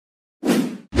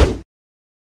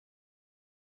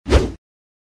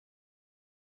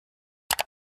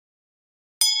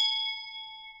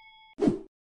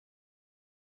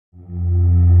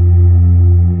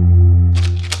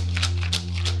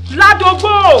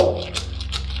ogbó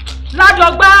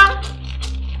ládọgbá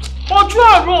ojú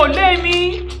ọ̀run ò lé mi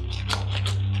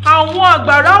àwọn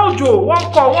àgbàrá òjò wọn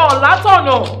kọ̀ wọn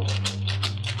látọ̀nà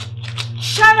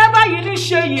ṣẹ́rẹ́ báyìí ní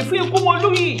ṣe yìí fún ikú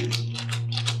Molúyì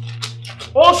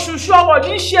òṣùṣù ọwọ̀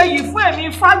ní ṣe yìí fún èmi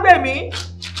Fágbèmí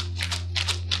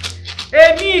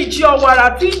èmi ìjì ọ̀wàrà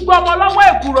tí ń gbọ́mọ lọ́wọ́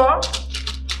èkùrọ́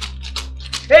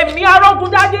èmi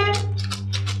arógundádé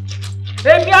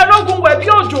èmi arógun wẹ̀ bí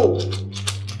òjò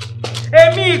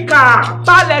èmi ìkà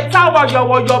balẹ̀ ta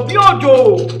wọ̀yọ̀wọ̀yọ̀ bí òjò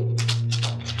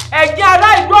ẹ̀yin ará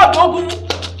ìlú Ọ̀dógún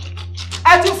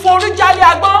ẹ ti forí jálẹ̀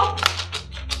agbọ́n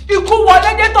ikú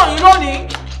wọlé dé tọ̀yìn lónìí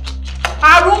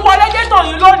àrùn wọlé dé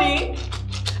tọ̀yìn lónìí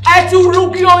ẹ ti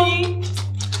rúgí oyin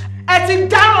ẹ ti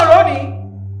dáràn lónìí.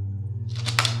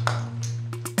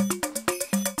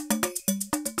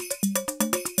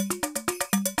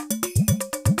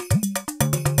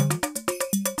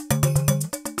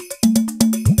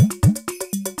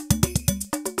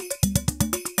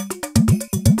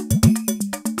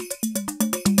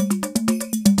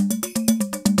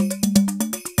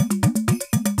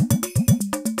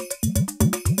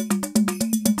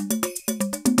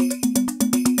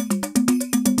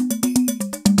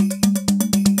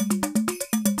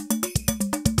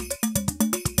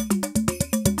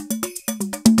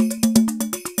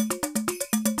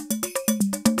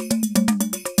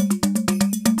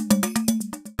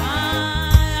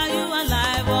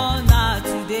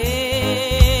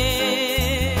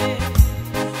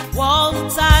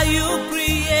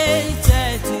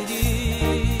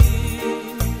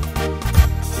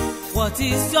 What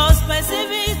is your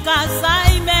specific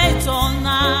assignment on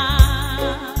now?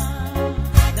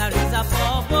 There is a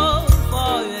purpose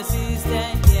for your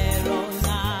existence here on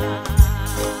now.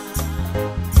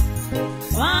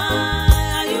 Why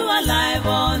are you alive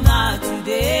on now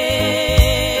today?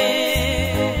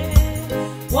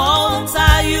 What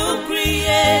are you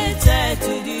created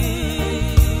to do?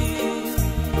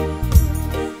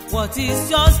 What is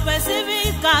your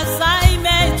specific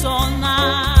assignment on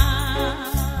now?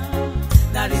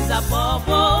 There is a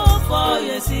purpose for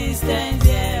your existence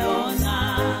here on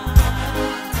earth.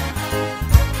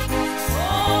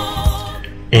 Oh.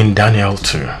 In Daniel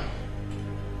 2,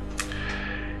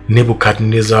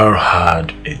 Nebuchadnezzar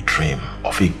had a dream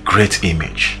of a great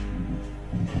image.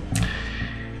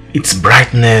 Its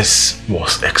brightness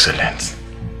was excellent.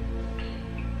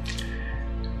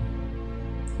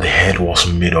 The head was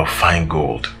made of fine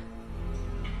gold.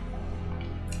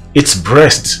 Its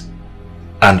breast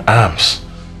and arms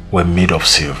were made of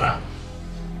silver.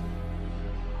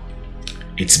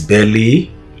 Its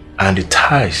belly and the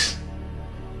thighs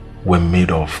were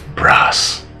made of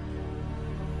brass.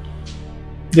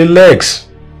 The legs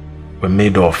were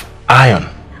made of iron.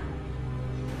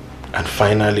 And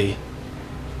finally,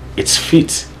 its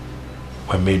feet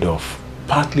were made of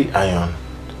partly iron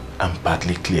and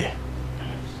partly clay.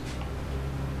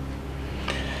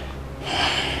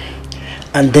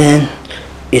 And then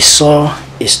he saw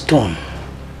a stone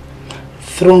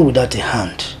thrown without a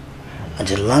hand,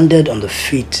 and it landed on the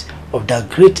feet of that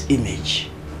great image,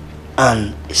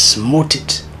 and it smote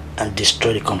it and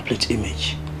destroyed the complete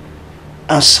image.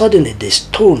 And suddenly the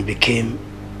stone became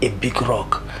a big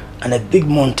rock and a big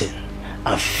mountain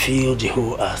and filled the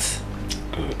whole earth.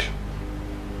 Good.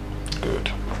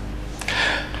 Good.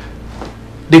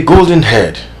 The golden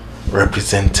head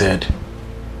represented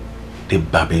the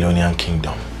Babylonian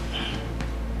kingdom.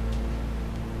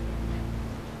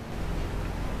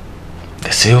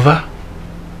 The silver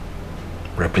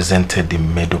represented the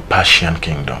Medo-Persian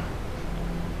kingdom.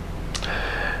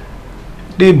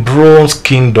 The bronze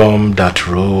kingdom that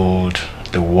ruled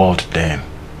the world then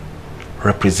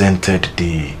represented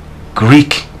the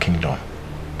Greek kingdom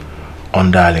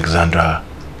under Alexander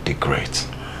the Great.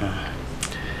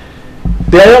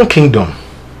 The Iron Kingdom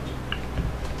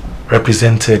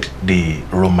represented the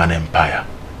Roman Empire.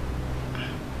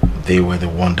 They were the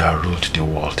one that ruled the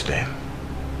world then.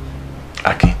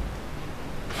 Akin.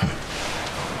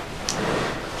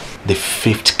 The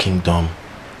fifth kingdom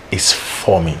is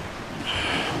forming.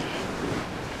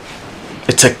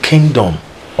 It's a kingdom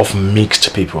of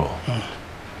mixed people.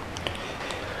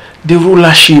 The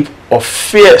rulership of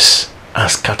fierce and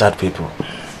scattered people.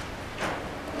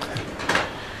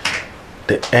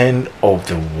 The end of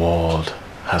the world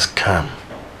has come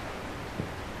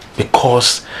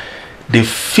because the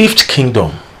fifth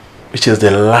kingdom, which is the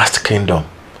last kingdom,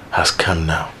 has come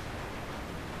now.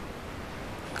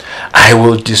 I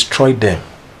will destroy them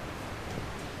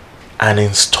and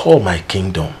install my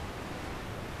kingdom,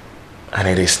 and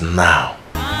it is now.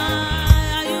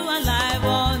 Are you alive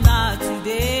or not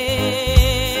today?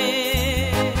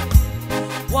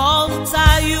 What What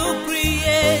are you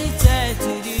created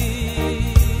to do?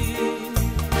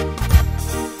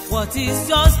 What is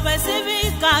your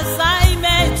specific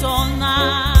assignment on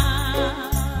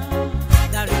earth?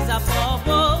 There is a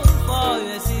purpose for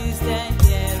your existence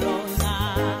here on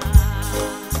earth.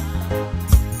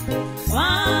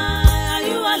 Why are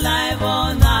you alive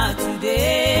on earth today?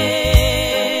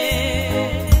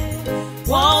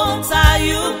 What are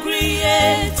you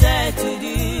created to do?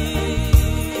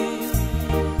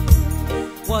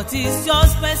 What is your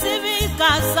specific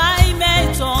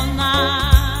assignment on earth?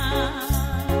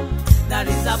 There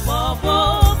is a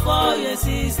purpose for your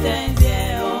existence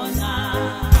here on earth.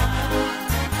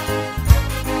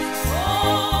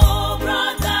 Oh,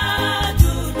 brother,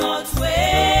 do not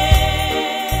waste.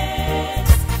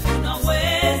 Do not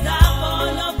waste the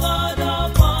call of God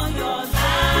upon your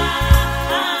life.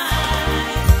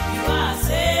 You are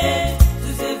saved to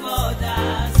save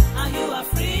others, and you are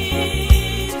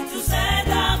free to set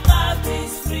the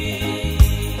captives free.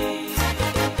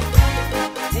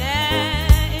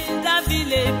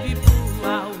 People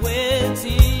are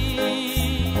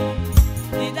waiting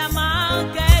in the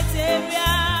market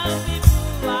area.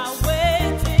 People are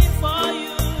waiting for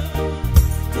you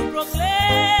to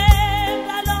proclaim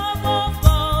the love of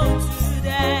God to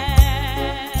them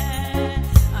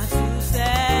and to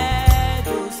set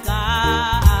those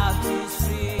captives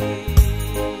free.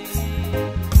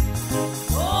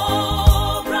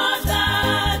 Oh, brother,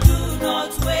 do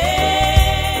not wait.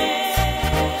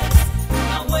 Do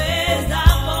not wait the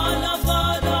call of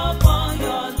God upon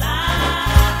your life.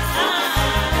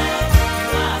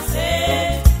 You are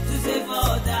saved to save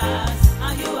others,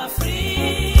 and you are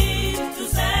free to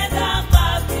set the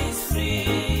captives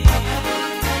free.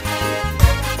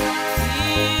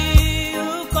 He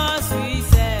who calls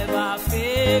himself are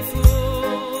faithful.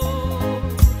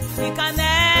 He can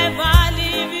never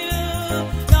leave you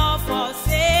nor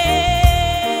forsake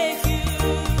you.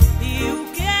 He who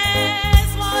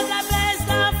cares for the birds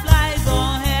that flies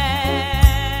on air.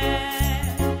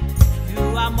 You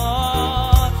are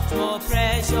much more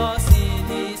precious in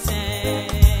His hand.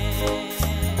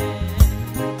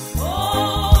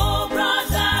 Oh,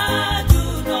 brother, do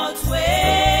not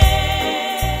waste.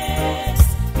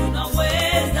 Do not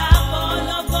waste the call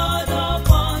of God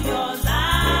upon your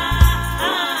life.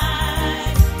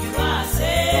 You are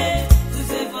saved to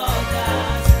save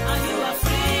others, and you are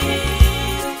free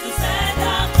to set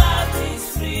the captives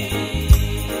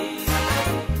free.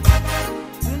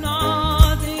 Do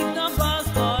not ignore God's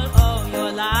call on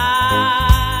your life.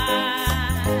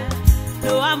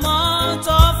 No amount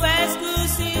of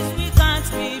excuses we can't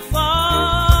be for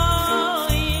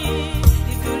Him.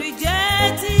 If you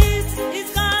reject it, it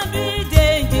can be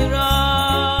dangerous.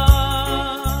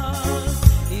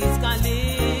 It can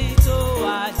lead to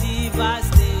a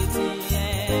devastating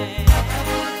end.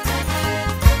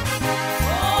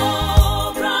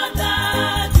 Oh, brother,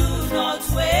 do not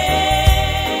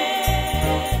waste.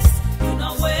 Do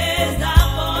not waste the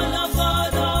call of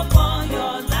God upon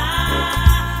your life.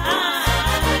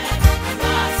 You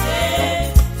are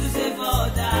saved to save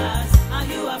others, and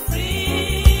you are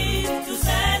free to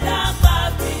set the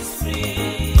captives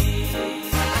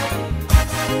free.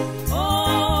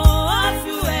 Oh, have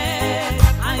you heard,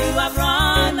 and you have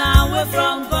run away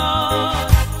from God?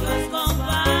 Just come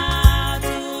back to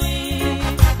Him,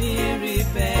 be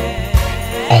repaired.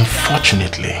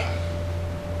 Unfortunately,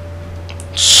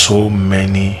 so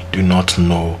many do not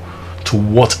know to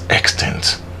what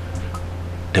extent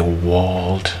the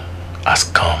world has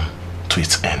come to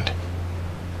its end.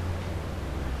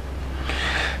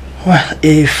 Well,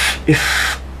 if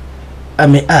I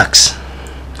may ask,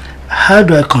 how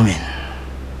do I come in?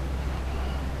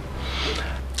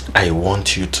 I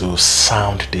want you to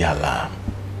sound the alarm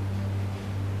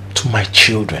to my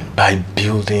children by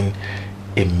building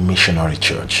a missionary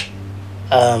church.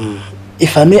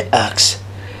 If I may ask,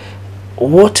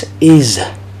 what is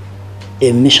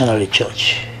a missionary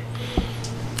church?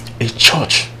 A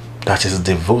church that is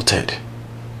devoted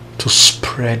to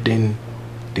spreading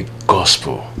the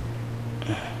gospel.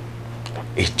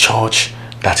 A church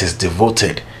that is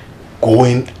devoted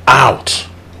going out,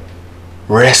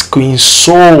 rescuing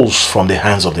souls from the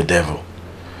hands of the devil,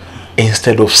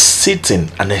 instead of sitting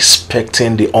and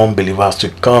expecting the unbelievers to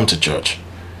come to church.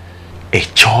 A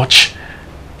church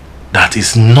that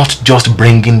is not just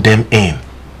bringing them in,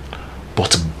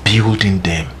 but building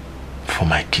them for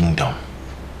my kingdom.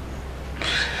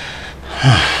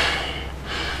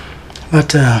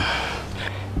 But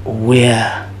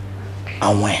where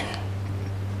and when?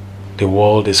 The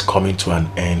world is coming to an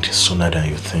end sooner than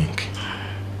you think.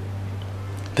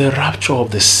 The rapture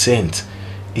of the saints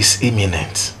is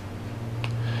imminent.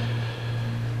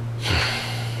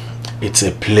 It's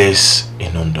a place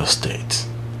in Ondo State.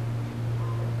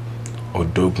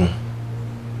 Odogun.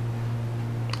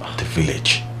 The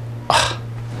village.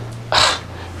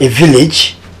 A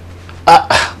village? A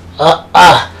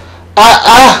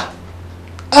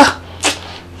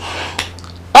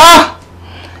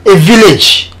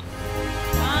village.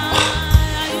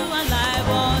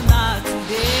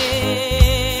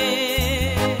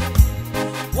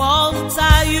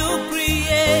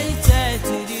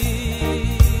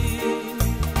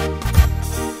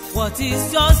 What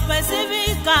is your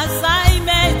specific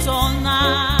assignment on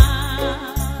earth?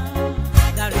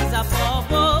 There is a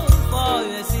purpose for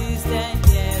your existence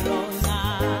here on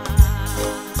earth.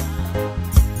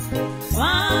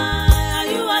 Why are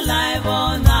you alive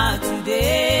on earth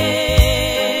today?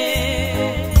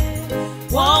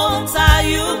 What are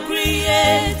you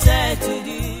created to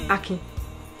do? Akin,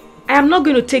 I am not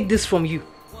going to take this from you.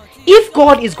 If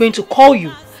God is going to call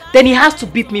you, then he has to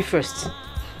beat me first.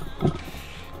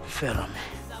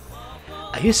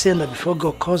 Are you saying that before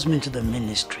God calls me into the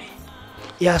ministry,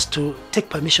 he has to take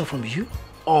permission from you,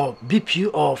 or beep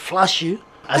you, or flash you,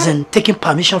 as in taking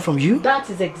permission from you? That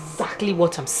is exactly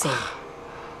what I'm saying.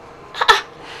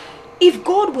 If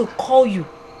God will call you,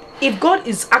 if God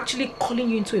is actually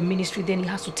calling you into a ministry, then he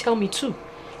has to tell me too.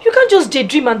 You can't just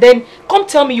daydream and then come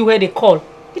tell me you heard a call.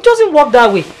 It doesn't work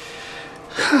that way.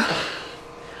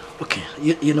 Okay,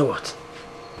 you know what?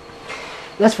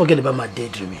 Let's forget about my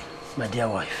daydreaming, my dear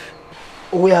wife.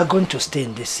 We are going to stay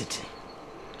in this city.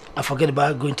 And forget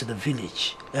about going to the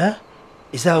village. Eh?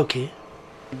 Is that okay?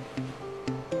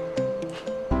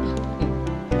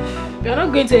 We are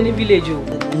not going to any village, oh.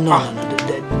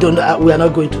 No, we are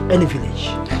not going to any village.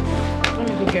 Let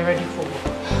me go get ready for work.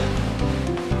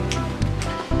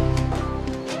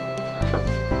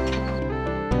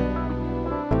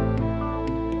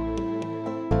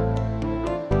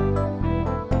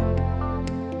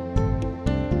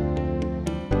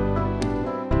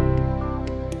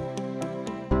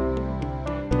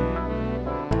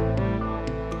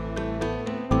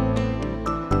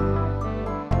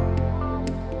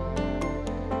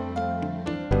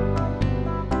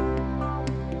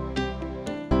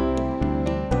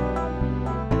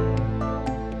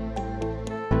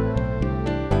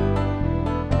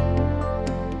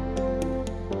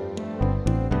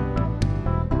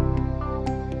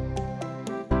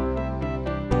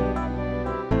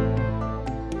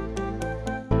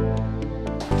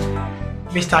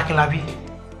 Mr. Akin,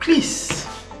 please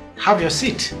have your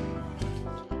seat.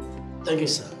 Thank you,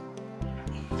 sir.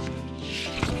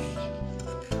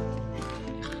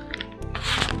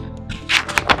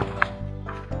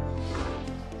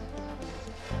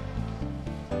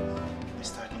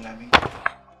 Mr. Akin,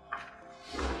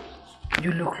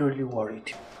 you look really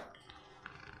worried.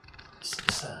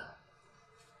 Sir,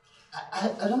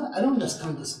 I don't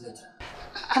understand this letter.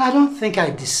 And I don't think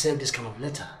I deserve this kind of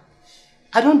letter.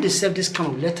 I don't deserve this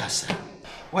kind of letter, sir.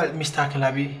 Well, Mr.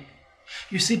 Akin,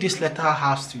 you see, this letter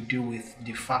has to do with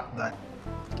the fact that...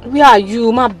 Where are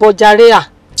you, ma bojarea?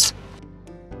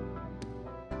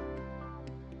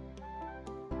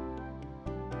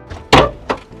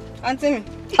 Auntie me.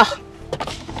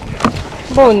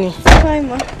 Bonnie. Hi,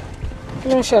 ma.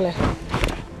 No, Shirley.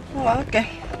 Oh, okay.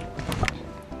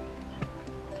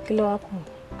 Kilo happen.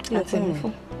 Auntie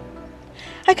me.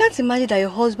 I can't imagine that your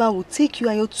husband will take you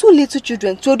and your 2 little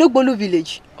children to Odogbolu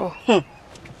village. Oh,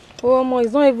 oh, ma,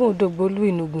 it's not even Odogbolu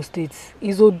in Ogun State.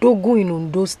 It's Odogun in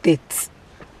Ondo State.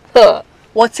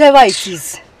 Whatever it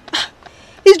is.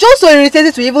 It's just so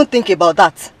irritating to even think about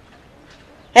that.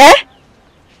 Eh?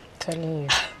 Telling you.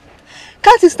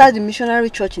 Can't you start the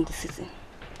missionary church in the city?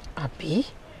 Abi?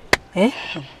 Eh?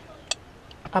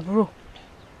 Abro.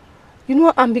 You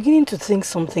know, I'm beginning to think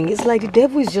something. It's like the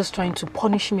devil is just trying to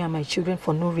punish me and my children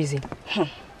for no reason.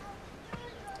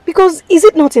 Because is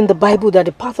it not in the Bible that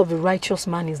the path of the righteous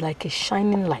man is like a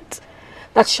shining light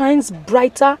that shines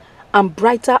brighter and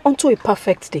brighter unto a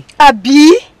perfect day?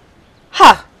 Abi?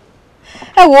 Ha!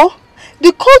 Ewo,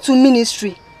 the call to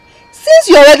ministry, since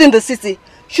you're already in the city,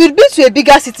 should be to a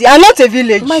bigger city and not a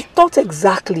village. My thought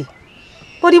exactly.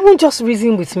 But it won't just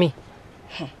reason with me.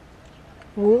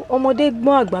 What do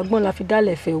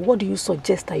you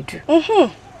suggest I do?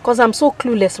 Because I'm so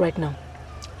clueless right now.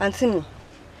 Auntie me,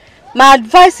 my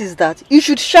advice is that you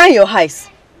should shine your eyes.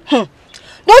 Don't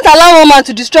allow one man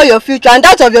to destroy your future and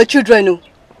that of your children.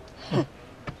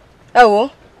 To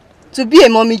be a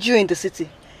mommy Jew in the city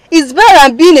is better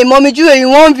than being a mommy Jew in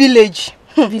one village.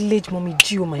 Village mommy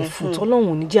Jew, my foot.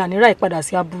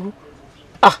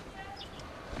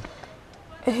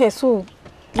 So,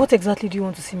 what exactly do you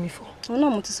want to see me for? I'm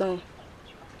not Montessori.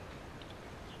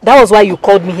 That was why you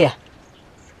called me here.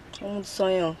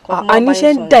 Àní ṣe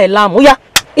ń dà ẹ́ láàmú. Ó yá,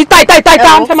 ìta.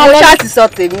 Ṣé máa ṣáà ti sọ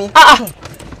tèmi.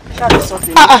 Ṣáà ti sọ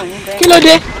tèmi fún yín bẹ́ẹ̀. Kí ló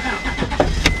dé?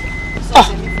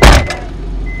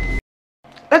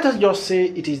 Let us just say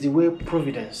it is the way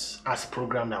Providence has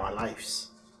programmed our lives.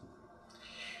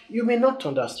 You may not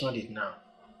understand it now,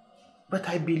 but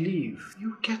I believe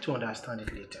you get to understand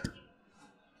it later.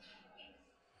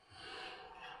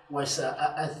 Well, sir,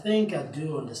 I think I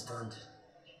do understand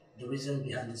the reason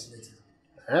behind this letter.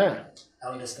 I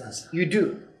understand, sir. You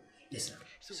do? Yes, sir.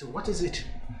 So what is it?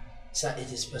 Sir,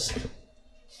 it is personal.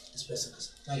 It's personal,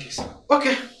 sir. Thank you, sir.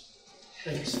 Okay.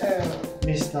 Thank you, sir.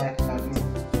 Mr. Agbude.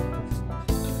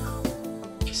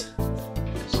 Yes, sir.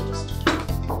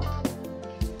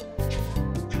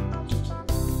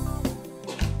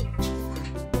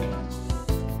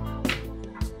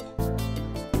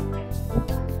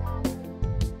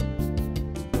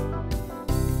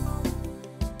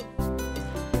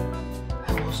 I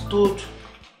was told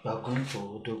you are going to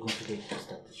Odogun Village to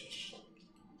start the church.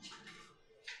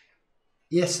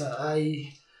 Yes, sir.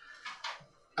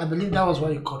 I believe that was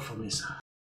what you called for me, sir.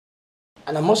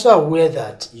 And I'm also aware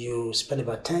that you spent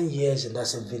about 10 years in that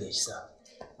same village, sir.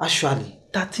 Actually,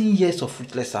 13 years of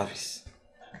fruitless service.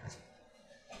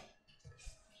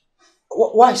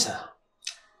 Why, sir?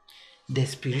 The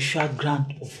spiritual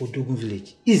ground of Odogun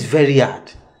village is very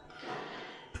hard.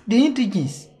 The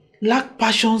indigenes lack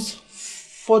passions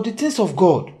for the things of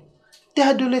God. They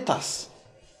are idolaters.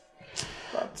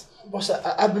 But sir,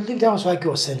 I believe that was why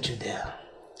God sent you there.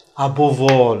 Above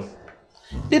all,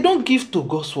 they don't give to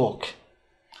God's work.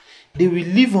 They will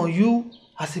live on you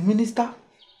as a minister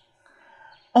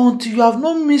until you have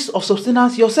no means of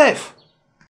sustenance yourself.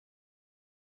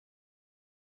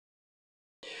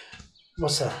 But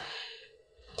sir,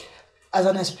 as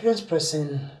an experienced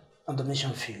person on the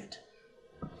mission field,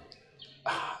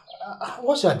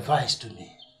 what's your advice to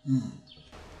me?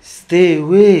 Stay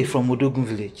away from Odogun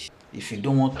village if you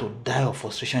don't want to die of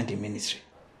frustration in the ministry.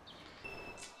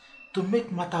 To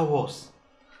make matter worse,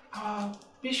 our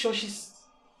big churches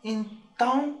in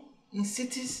town, in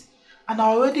cities, and are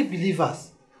already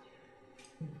believers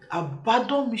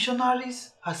abandon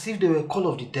missionaries as if they were a call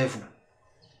of the devil.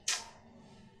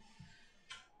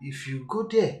 If you go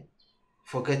there,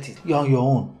 forget it. You're on your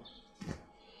own.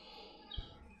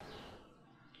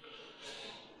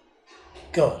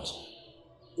 God,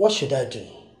 what should I do?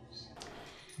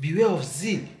 Beware of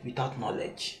zeal without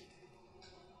knowledge.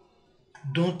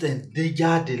 Don't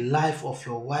endanger the life of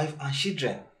your wife and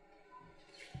children.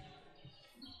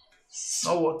 It's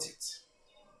not worth it.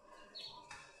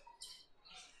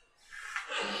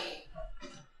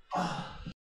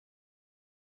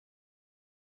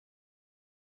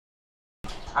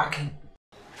 Akin,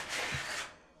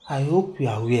 I hope you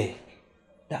are aware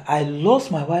that I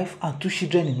lost my wife and 2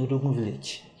 children in Odogun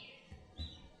village.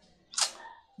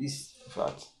 This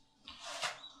fact.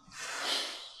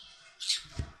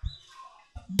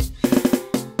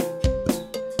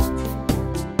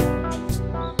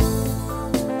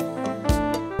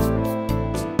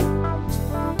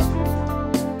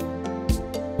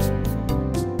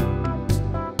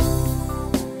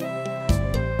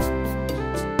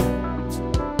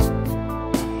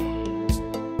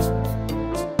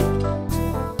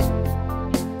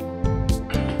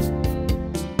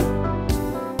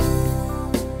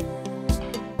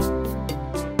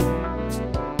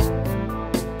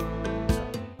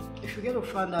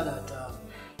 Found out that I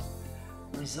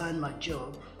resigned my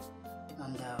job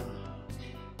and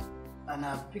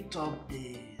I picked up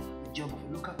the job of a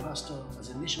local pastor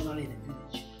as a missionary in the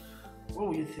village. What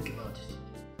would you think about it?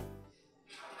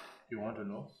 You want to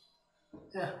know?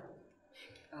 Yeah,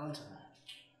 I want to know.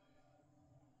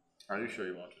 Are you sure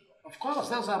you want to know? Of course,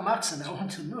 that's what I'm asking. I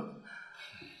want to know.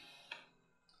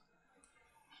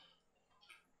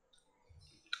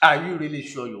 Are you really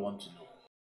sure you want to know?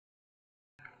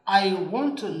 I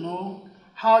want to know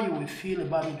how you will feel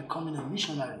about me becoming a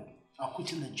missionary and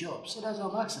quitting the job. So that's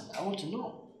what I'm asking. I want to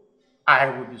know. I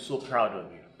will be so proud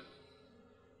of you.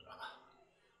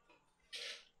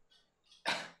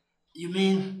 You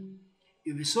mean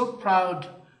you'll be so proud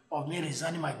of me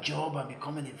resigning my job and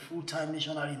becoming a full-time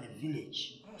missionary in the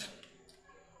village?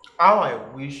 How I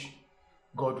wish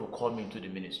God would call me into the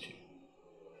ministry.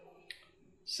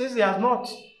 Since He has not,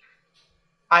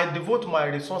 I devote my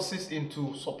resources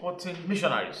into supporting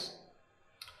missionaries.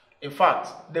 In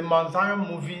fact, the Mountzionfilms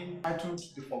movie titled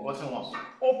The Forgotten Ones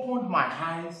opened my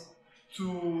eyes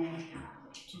to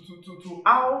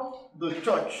how the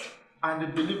church and the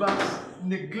believers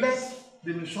neglect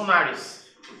the missionaries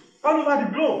all over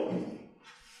the globe.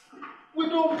 We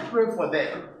don't pray for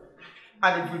them.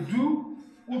 And if we do,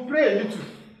 we pray a little.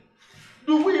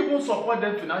 Do we even support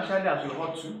them financially as we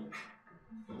ought to?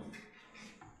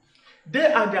 They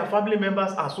and their family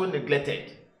members are so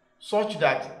neglected, such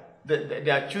that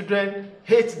their children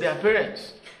hate their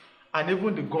parents and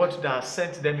even the God that has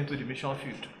sent them into the mission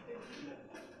field.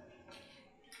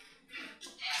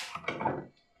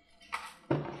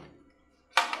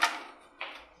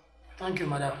 Thank you,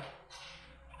 madam.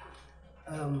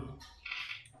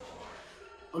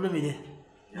 Olumide,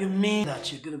 you mean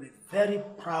that you're going to be very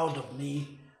proud of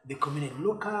me becoming a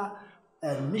local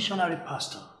missionary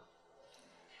pastor?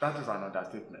 That is an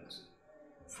understatement,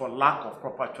 for lack of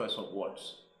proper choice of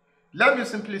words. Let me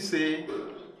simply say,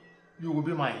 you will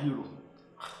be my hero.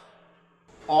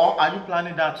 Or are you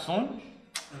planning that soon?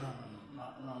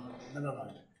 No, never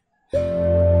mind.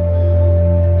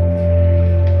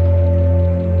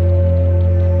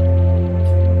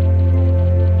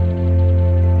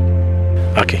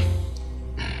 Okay.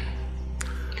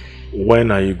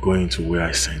 When are you going to where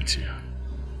I sent you?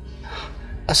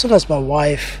 As soon as my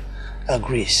wife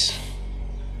agrees.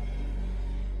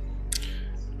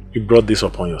 You brought this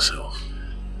upon yourself.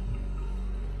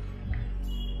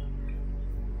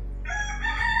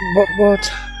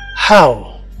 But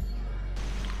how?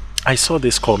 I saw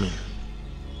this coming.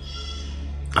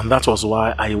 And that was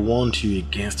why I warned you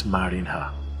against marrying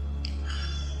her.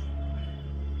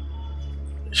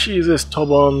 She is a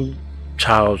stubborn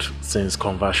child since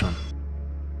conversion.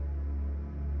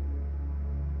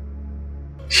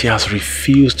 She has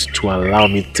refused to allow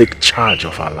me to take charge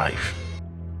of her life.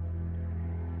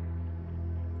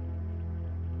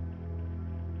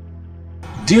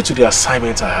 Due to the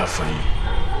assignment I have for you,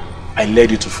 I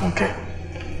led you to Funke.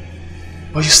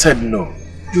 But you said no.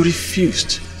 You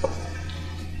refused.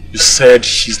 You said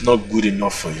she's not good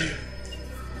enough for you.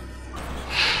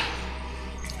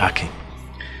 Akin,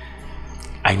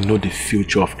 I know the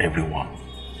future of everyone.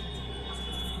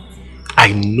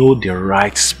 I know the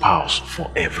right spouse for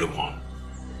everyone.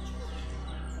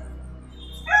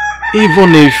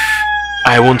 Even if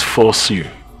I won't force you,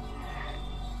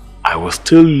 I will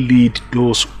still lead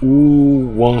those who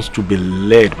want to be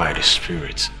led by the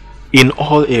Spirit in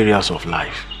all areas of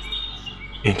life,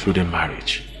 including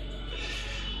marriage.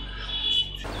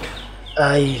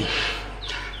 I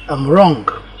am wrong.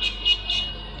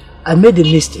 I made a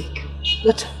mistake.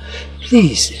 But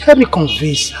please, help me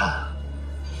convince her.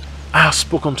 I have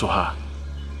spoken to her.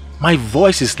 My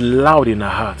voice is loud in her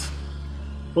heart.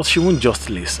 But she won't just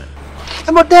listen.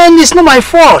 But then it's not my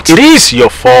fault. It is your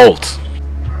fault.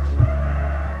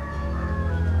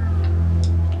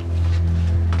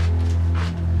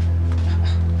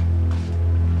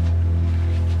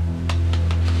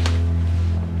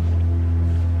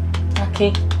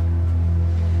 Okay.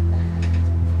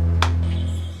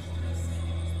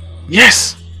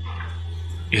 Yes.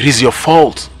 It is your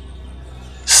fault.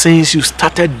 Since you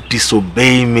started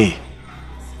disobeying me.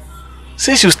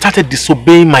 Since you started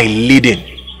disobeying my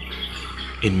leading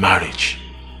in marriage.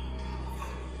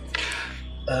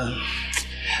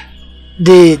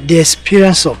 The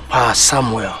experience of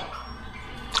Samuel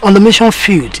on the mission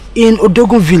field in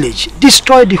Odogun village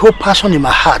destroyed the whole passion in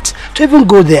my heart to even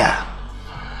go there.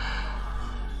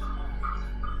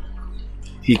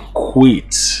 He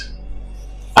quit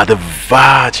at the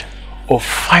verge of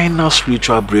final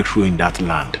spiritual breakthrough in that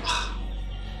land.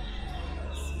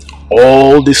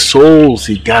 All the souls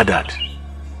he gathered,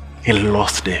 he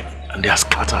lost them and they are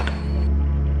scattered.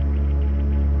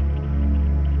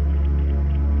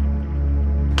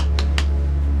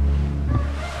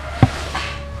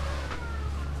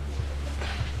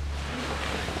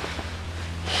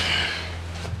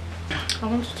 I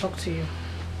want to talk to you.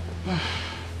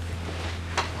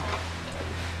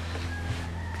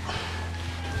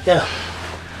 Yeah.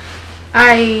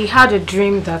 I had a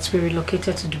dream that we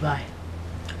relocated to Dubai.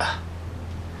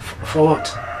 For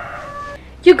what?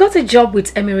 You got a job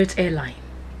with Emirates Airline,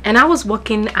 and I was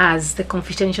working as the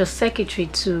confidential secretary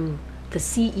to the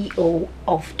CEO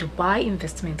of Dubai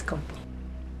Investment Company.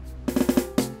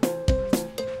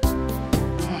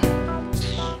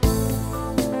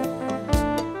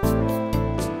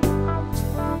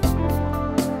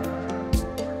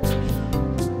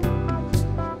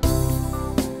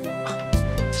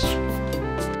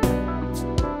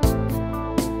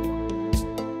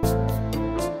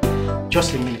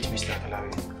 Just a minute, Mr.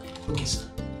 Akalawi. Okay, sir.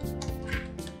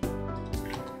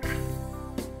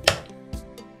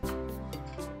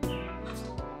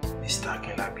 Mr.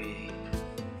 Akalawi.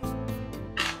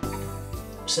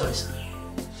 Sorry, sir.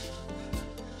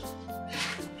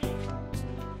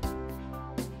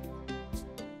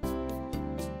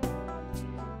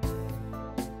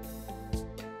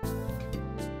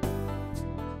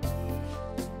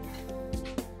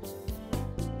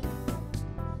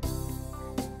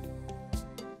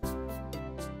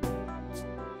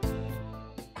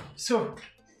 So,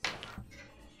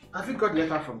 have you got a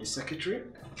letter from the secretary?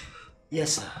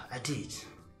 Yes, sir, I did.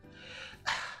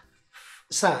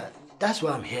 Sir, that's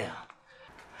why I'm here.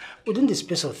 Within the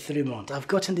space of 3 months, I've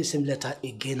gotten the same letter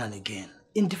again and again,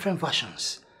 in different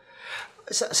versions.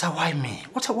 Sir, why me?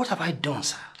 What have I done,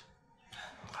 sir?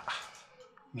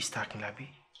 Mr. Akinlabi?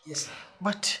 Yes, sir.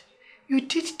 But you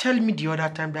did tell me the other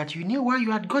time that you knew why you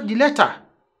had got the letter.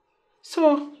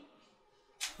 So...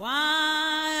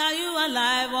 Why are you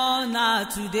alive on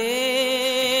earth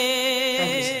today?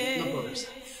 Thank you, sir. No problem, sir.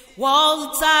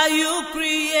 What are you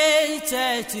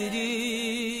created to do?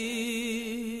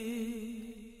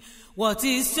 What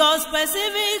is your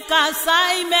specific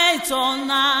assignment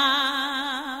on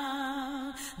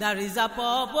earth? There is a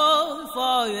purpose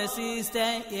for your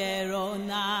existence here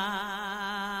on earth.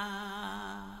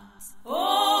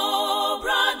 Oh,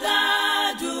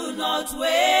 brother, do not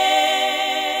waste.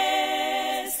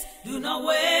 Do not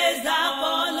waste the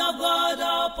call of God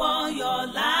upon your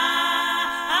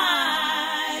life.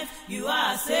 You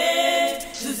are saved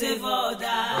to save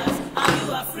others, and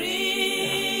you are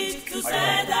free to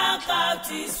set the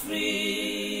captives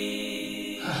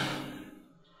free.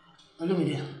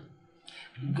 Olumide,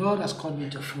 God has called me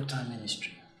to full-time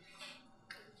ministry.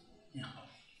 Yeah.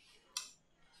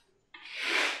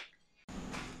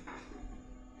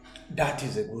 That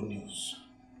is a good news.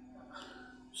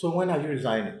 So when are you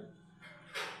resigning?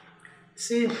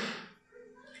 See,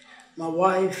 my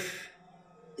wife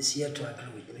is here to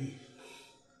agree with me.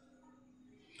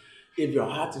 If your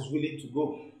heart is willing to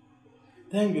go,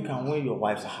 then you can win your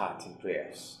wife's heart in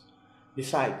prayers.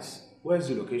 Besides, where's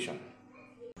the location?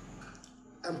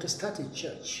 I'm to start a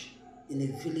church in a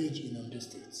village in Ondo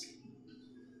State.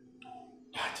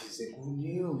 That is a good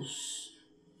news.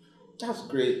 That's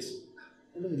great.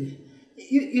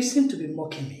 You seem to be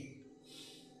mocking me.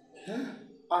 Huh?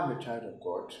 I'm a child of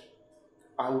God.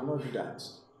 I will not do that.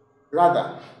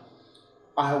 Rather,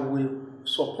 I will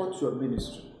support your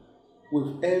ministry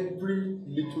with every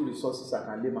little resources I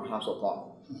can lay my hands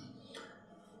upon.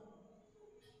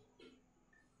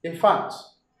 In fact,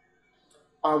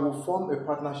 I will form a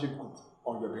partnership group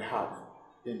on your behalf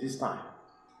in this time,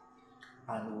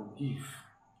 and we will give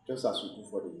just as we do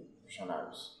for the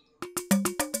missionaries.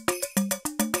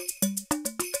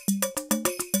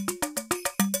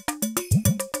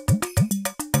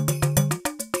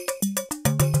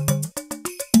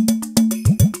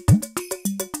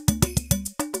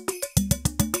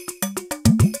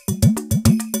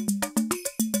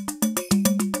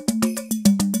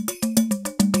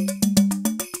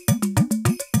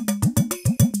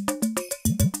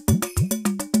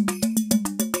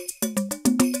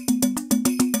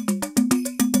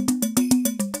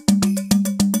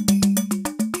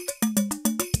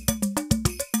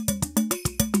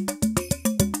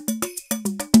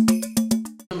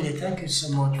 Thank you so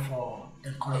much for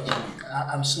encouraging me.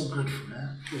 I'm so grateful.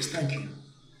 Please, thank you.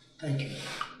 Thank you.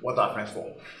 What are friends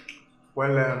for?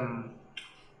 Well,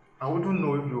 I wouldn't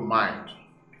know if you mind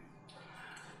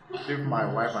if my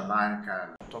wife and I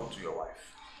can talk to your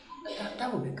wife.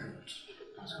 That would be good.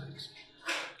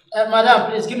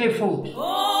 Madam, please give me food.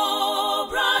 Oh,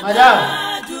 brother,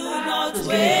 Madam, do not please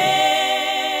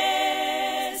waste.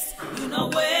 Do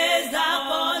not waste the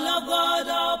call of God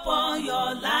upon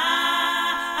your life.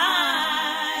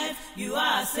 You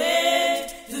are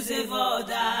saved to save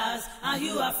others, and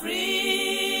you are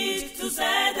free to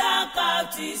set the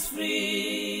captives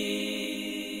free.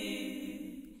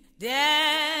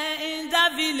 There in the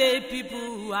village,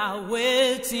 people are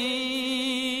waiting.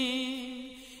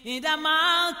 In the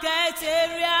market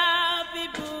area,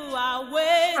 people are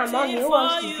waiting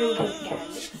for you.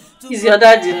 He's your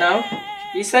daddy now.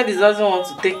 He said he doesn't want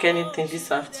to take anything this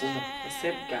afternoon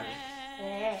except Gary.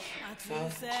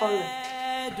 Call him.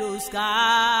 Those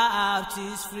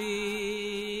captives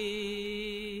free.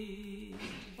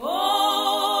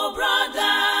 Oh,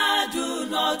 brother, do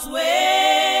not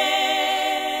waste.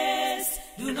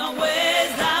 Do not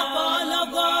waste the call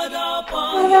of God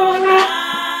upon your life.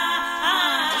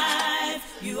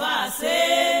 You are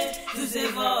saved to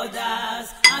save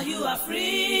others, and you are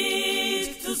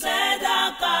free to set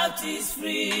the captives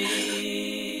free.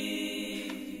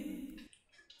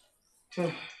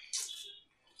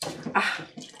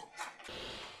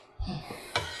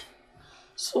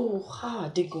 So how are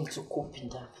they going to cope in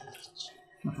that village?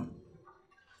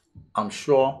 I'm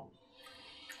sure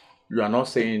you are not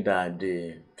saying that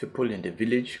the people in the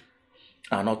village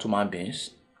are not human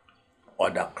beings, or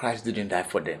that Christ didn't die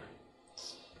for them.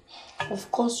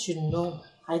 Of course you know.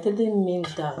 I didn't mean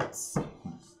that.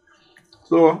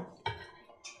 So,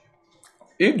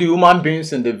 if the human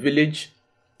beings in the village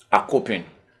are coping,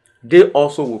 they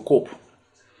also will cope.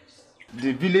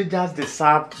 The villagers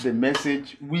deserve the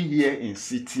message we hear in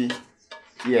city.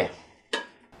 Yeah.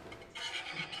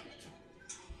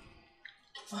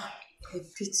 I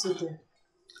pity them.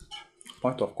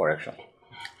 Point of correction.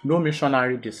 No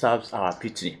missionary deserves our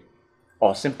pity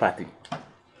or sympathy.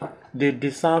 They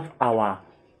deserve our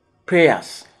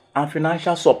prayers and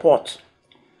financial support.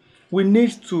 We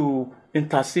need to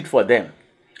intercede for them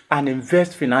and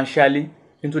invest financially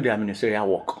into their ministerial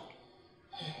work.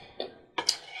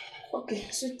 Okay,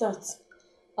 sweetheart,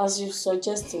 as you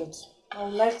suggested, I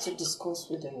would like to discuss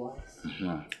with the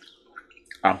wife.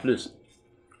 And please,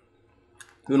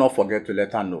 do not forget to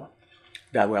let her know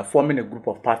that we are forming a group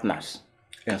of partners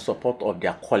in support of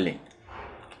their calling.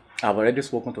 I've already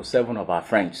spoken to 7 of our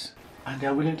friends, and they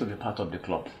are willing to be part of the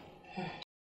club.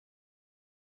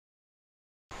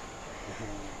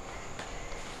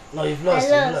 No, you've lost.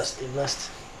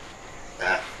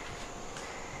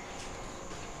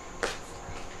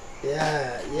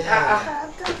 Yeah.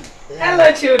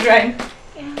 Hello, children.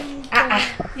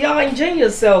 You're enjoying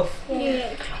yourself.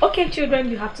 Yeah. Okay, children,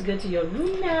 you have to go to your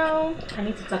room now. I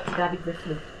need to talk to Daddy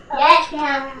briefly. Yes,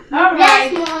 Mom. All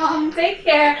right. Yes, Mom. Take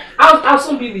care. I'll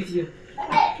soon be with you.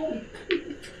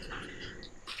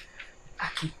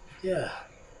 Akin. Yeah.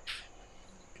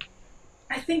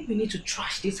 I think we need to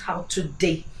trash this house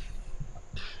today.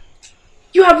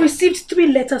 You have received 3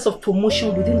 letters of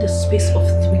promotion within the space of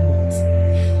 3 months.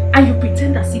 And you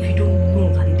pretend as if you don't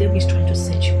know that the devil is trying to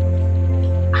set you.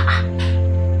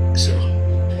 So,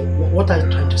 what are you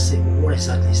trying to say? What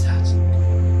exactly is that?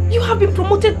 You have been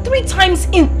promoted 3 times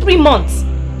in 3 months.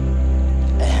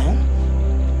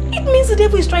 It means the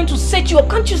devil is trying to set you up.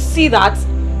 Can't you see that?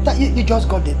 That you just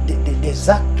got the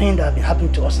exact thing that has been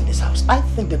happening to us in this house. I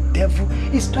think the devil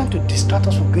is trying to distract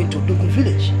us from going to Odogun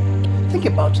village. Think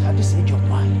about it at this age of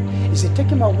mine. Is it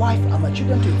taking my wife and my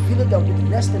children to a village that will be the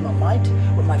next in my mind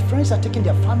when my friends are taking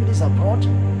their families abroad?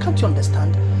 Can't you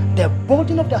understand? The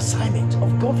burden of the assignment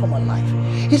of God for my life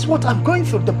is what I'm going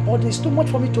through. The burden is too much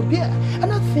for me to bear.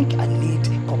 And I think I need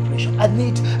cooperation. I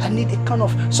need a kind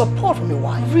of support from my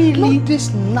wife. Really? Not this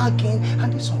nagging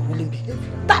and this unwilling behavior.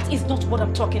 That is not what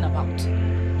I'm talking about.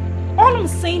 All I'm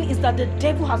saying is that the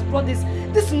devil has brought this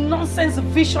nonsense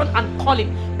vision and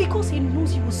calling because he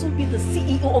knows you will soon be the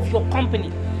CEO of your company.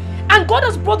 And God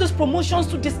has brought these promotions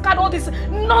to discard all these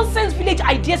nonsense village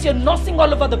ideas you're nursing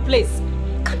all over the place.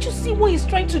 Can't you see what he's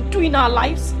trying to do in our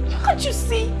lives? Can't you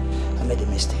see? I made a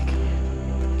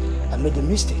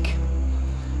mistake.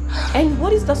 And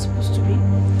what is that supposed to be?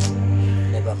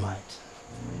 Never mind.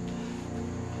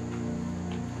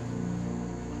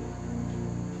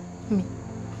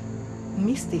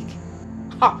 Mistake?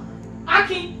 Ha!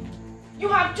 Akin! You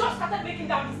have just started making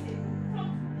that mistake.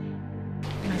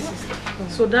 My sister.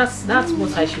 So that's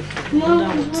what I should do.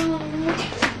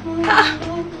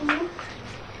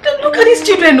 Look at these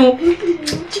children, no?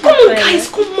 Come on, guys,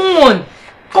 come on.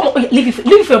 Come on, leave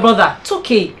it for your brother. It's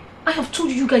okay. I have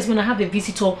told you guys when I have a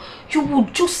visitor, you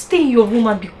would just stay in your room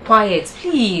and be quiet,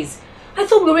 please. I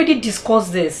thought we already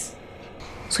discussed this.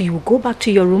 So you will go back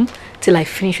to your room till I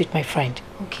finish with my friend,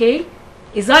 okay?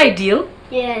 Is that a deal?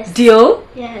 Yes. Deal?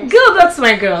 Yes. Girl, that's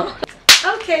my girl.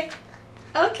 Okay.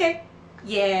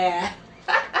 Yeah.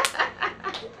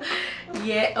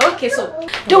 Yeah, okay, so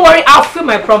don't worry, I'll fulfill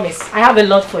my promise. I have a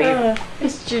lot for you.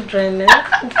 These children,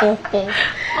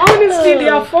 Honestly, they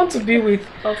are fun to be with.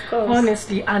 Of course.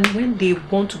 Honestly, and when they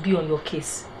want to be on your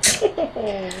case.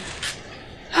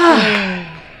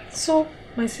 So,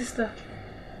 my sister.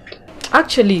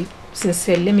 Actually,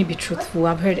 sincerely, let me be truthful.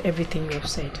 I've heard everything you have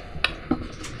said.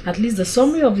 At least the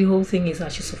summary of the whole thing is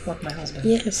that you support my husband.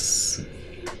 Yes.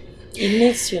 He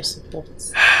needs your support.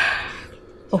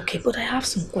 Okay, but I have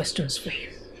some questions for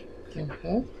you.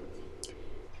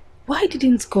 Why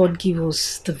didn't God give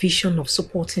us the vision of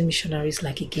supporting missionaries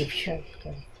like he gave you?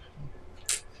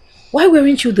 Why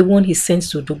weren't you the one he sent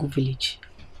to Odogu village?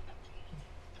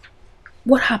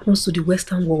 What happens to the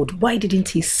Western world? Why didn't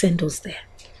he send us there?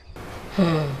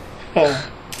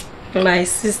 My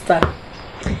sister,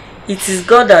 it is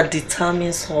God that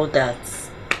determines all that.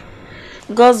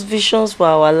 God's visions for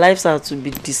our lives are to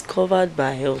be discovered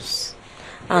by us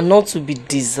and not to be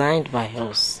designed by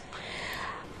us.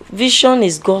 Vision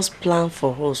is God's plan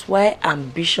for us, while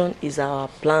ambition is our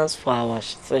plans for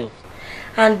ourselves.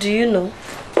 And do you know,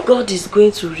 God is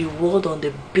going to reward on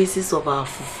the basis of our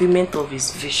fulfillment of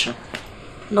his vision,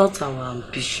 not our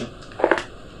ambition.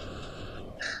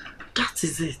 That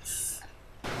is it.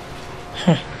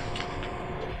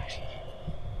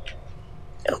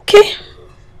 Okay.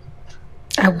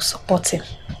 I will support him.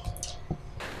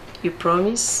 You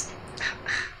promise?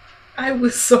 I will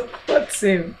support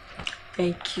him.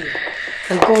 Thank you.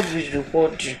 And God will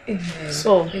reward you. Amen.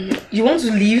 So, you want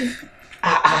to leave?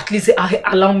 At least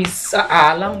allow me.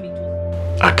 Allow me.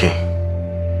 Akin,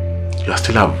 you are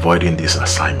still avoiding this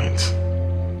assignment,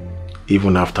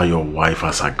 even after your wife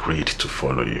has agreed to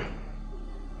follow you.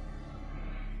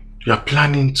 You are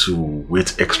planning to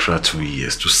wait extra 2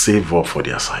 years to save up for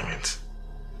the assignment.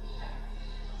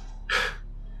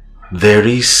 There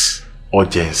is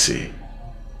urgency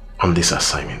on this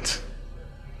assignment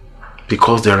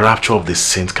because the rapture of the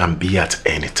saint can be at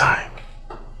any time.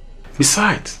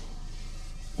 Besides,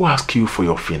 who asked you for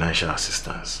your financial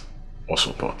assistance or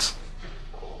support?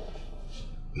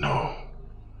 No.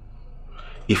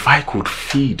 If I could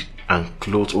feed and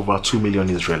clothe over 2 million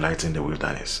Israelites in the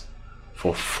wilderness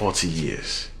for 40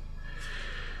 years,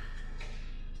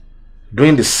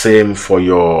 doing the same for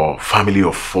your family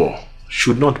of 4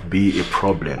 should not be a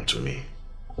problem to me.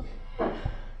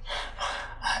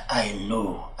 I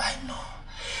know.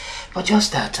 But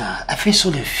just that I feel so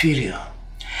inferior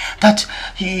that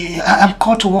I'm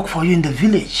called to work for you in the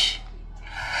village.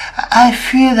 I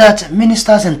feel that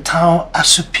ministers in town are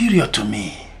superior to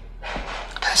me.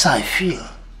 That's how I feel.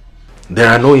 There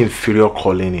are no inferior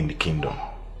calling in the kingdom.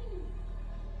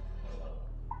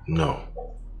 No.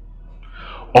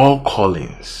 All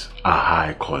callings are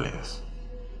high callings.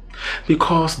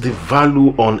 Because the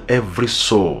value on every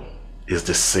soul is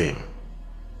the same.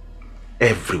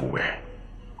 Everywhere.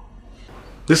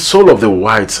 The soul of the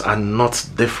whites are not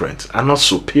different, are not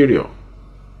superior.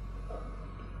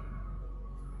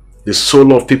 The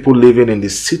soul of people living in the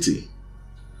city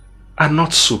are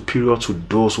not superior to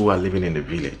those who are living in the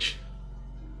village.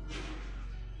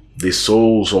 The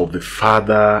souls of the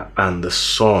Father and the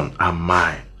Son are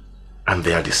mine, and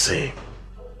they are the same.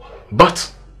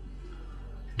 But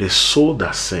the soul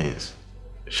that sins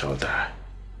shall die.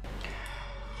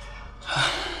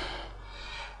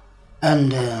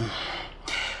 And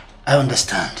I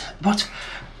understand. But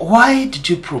why did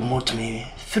you promote me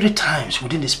 3 times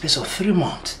within the space of 3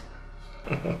 months?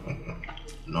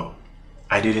 No,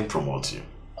 I didn't promote you.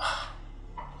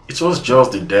 It was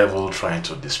just the devil trying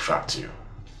to distract you.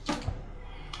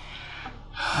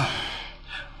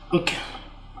 Okay.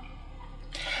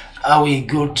 I will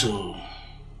go to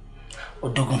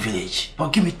Odogun village,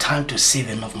 but give me time to save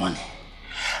enough money.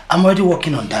 I'm already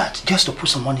working on that, just to put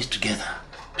some money together,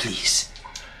 please.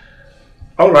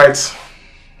 Alright.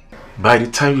 By the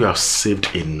time you have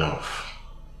saved enough,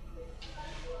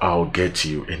 I'll get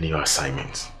you a new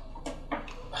assignment.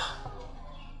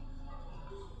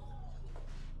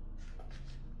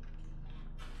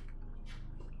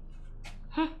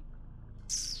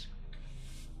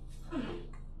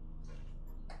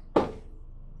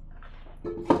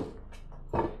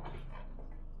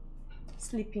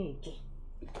 Sleeping again.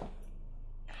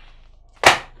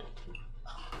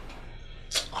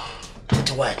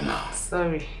 It's white now.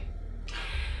 Sorry.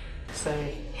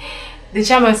 The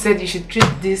chairman said you should treat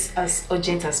this as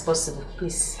urgent as possible,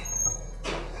 please.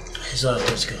 It's alright,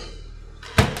 let's go.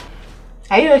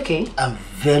 Are you okay? I'm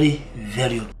very,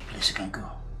 very okay. Please, you can go.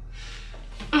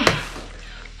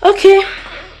 Okay.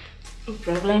 No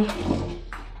problem.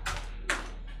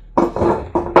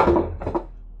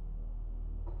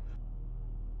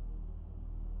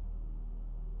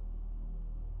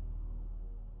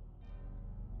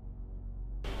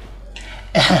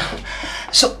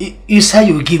 So, you said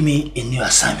you will give me a new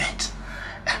assignment.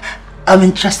 I'm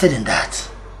interested in that.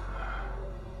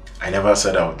 I never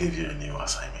said I would give you a new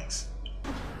assignment.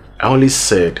 I only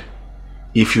said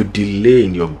if you delay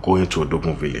in your going to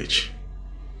Odogun village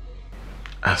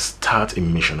and start a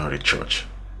missionary church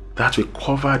that will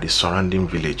cover the surrounding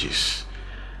villages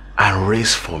and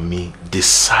raise for me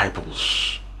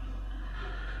disciples,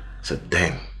 so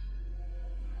then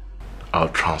I'll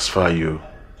transfer you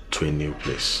to a new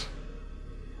place.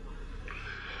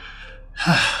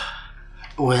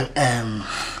 Well,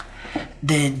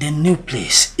 the new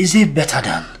place, is it better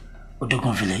than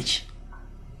Odogun village?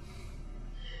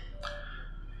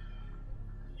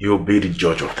 You'll be the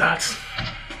judge of that.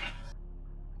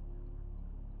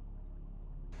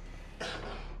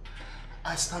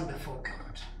 I stand before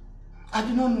God. I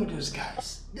do not know those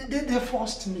guys. They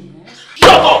forced me. Shut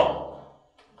up!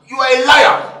 You are a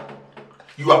liar!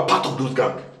 You are part of those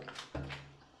gangs.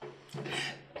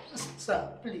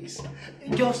 Sir, please,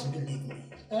 just believe me.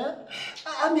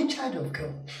 I'm a child of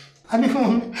God. I'm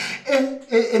even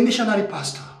a missionary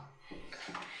pastor.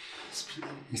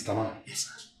 Mr. Man. Yes,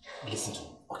 sir. Listen to me.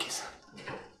 Okay, sir.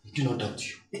 Do not doubt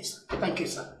you. Yes, sir. Thank you,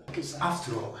 sir. Thank you, sir.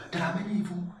 After all, there are many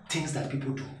evil things that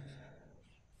people do.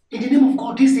 In the name of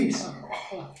God these days.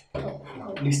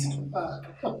 Listen to me.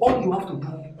 All you have to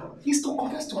do is to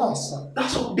confess to us.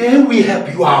 That's all. Then we help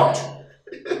you out.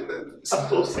 That's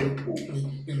so simple.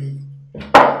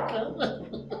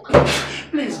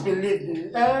 Please believe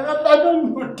me. I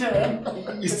don't know them.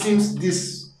 It seems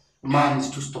this man is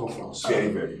too stubborn for us. Very,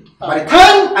 very. By the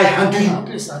time I handle you,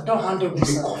 please, sir, don't handle me,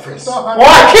 sir. Confess. Oh,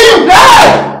 I kill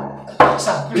him!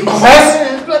 Sir, please. You confess?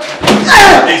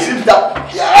 It seems that.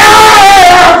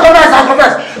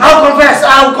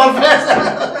 I'll confess.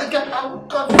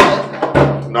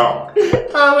 No.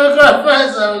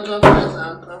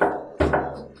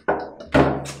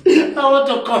 I want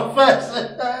to confess.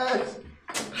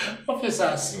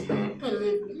 Officers,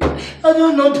 believe me. I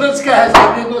don't know those guys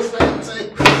are innocent.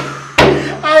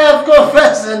 I have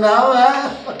confessed now.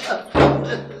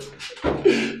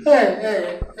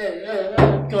 Hey,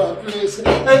 God, please.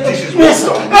 This is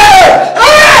wisdom.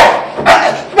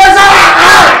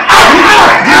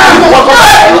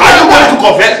 Are you going to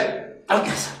confess?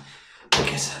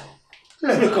 Okay, sir.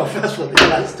 Let me confess for the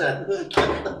last time.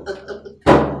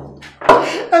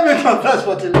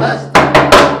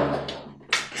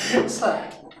 Sir,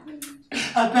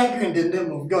 I beg you in the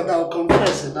name of God, I'll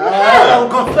confess it. I'll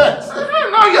confess.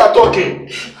 Now you are talking.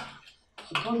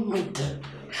 I don't know them.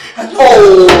 I'm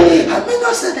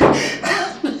innocent.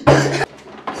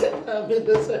 I'm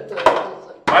innocent.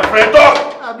 My friend, talk.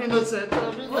 I'm innocent.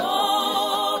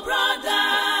 Oh,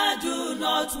 brother, do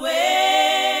not waste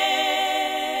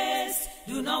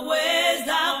the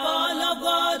call of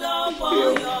God upon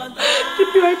your life.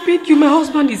 I beg you, my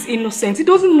husband is innocent. He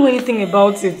doesn't know anything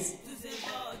about it.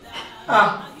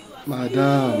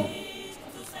 Madam,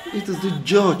 it is the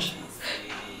judge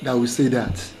that will say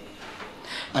that.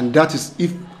 And that is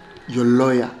if your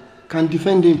lawyer can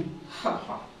defend him.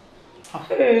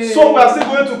 So we are still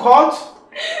going to court?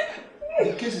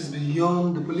 The case is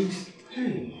beyond the police.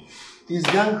 His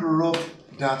gang robbed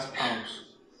that house.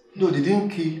 Though they didn't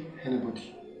kill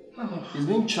anybody. He's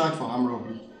being charged for armed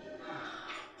robbery.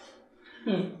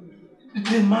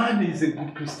 The man is a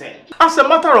good Christian. As a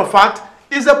matter of fact,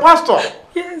 he's a pastor.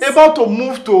 Yes. About to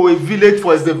move to a village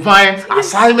for his divine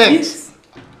assignment. Yes.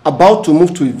 About to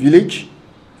move to a village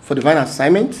for divine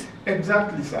assignment?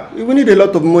 Exactly, sir. We will need a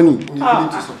lot of money in the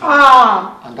village to support.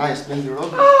 And that explains the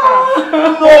robbery.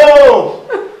 No!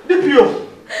 DPO,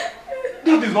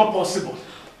 that is not possible.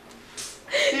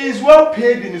 He is well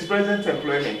paid in his present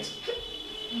employment.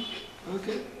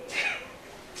 Okay.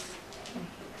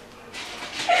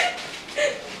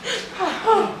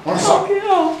 What's up?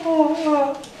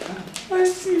 I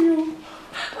see you.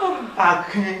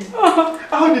 Akin,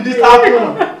 how did this happen?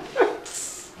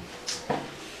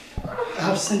 I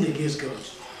have sinned against God.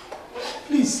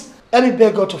 Please, let me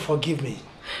beg God to forgive me.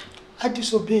 I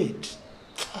disobeyed.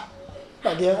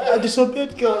 My dear, I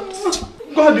disobeyed God.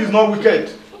 God is not wicked.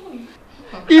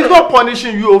 He is not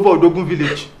punishing you over Odogun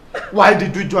village. Why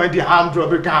did you join the armed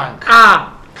robbery gang?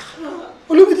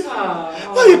 Olumide,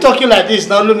 why are you talking like this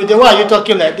now, Olumide? Why are you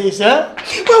talking like this, eh?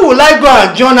 Why would I go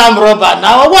and join armed robber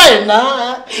now? Why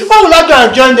now? Why would I go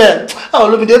and join them? Oh,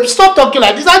 Olumide, stop talking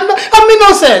like this. I'm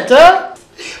innocent, eh?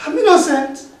 I'm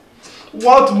innocent.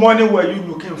 What money were you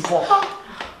looking for?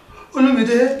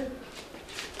 Olumide,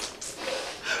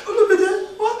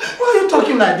 why are you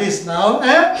talking like this now,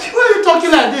 eh? Why are you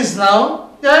talking like this now?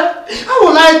 Yeah? How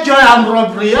will I join armed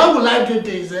robbery? How will I do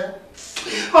this, eh?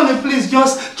 Honey, please,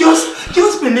 just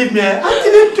believe me. I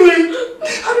didn't do it.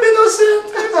 I'm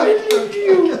innocent. I believe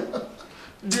you.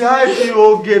 The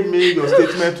IPO gave me your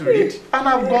statement to read, and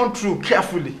I've gone through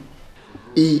carefully.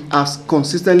 He has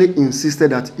consistently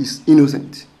insisted that he's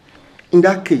innocent. In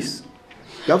that case,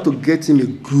 you have to get him a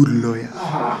good lawyer.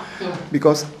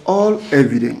 Because all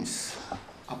evidence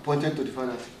pointed to the fact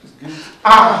that he's guilty.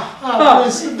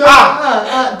 Please,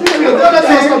 don't let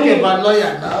us talk about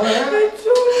lawyer now.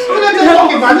 Don't let us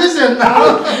talk about this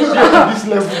now. This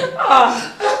level.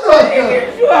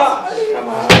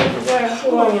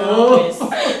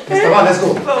 Mr. Man, let's go.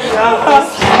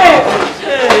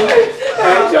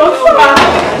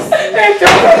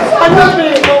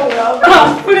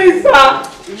 Please, sir.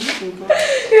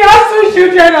 He has 2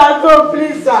 children at home,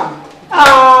 please, sir.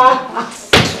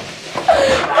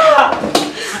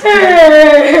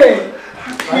 Hey.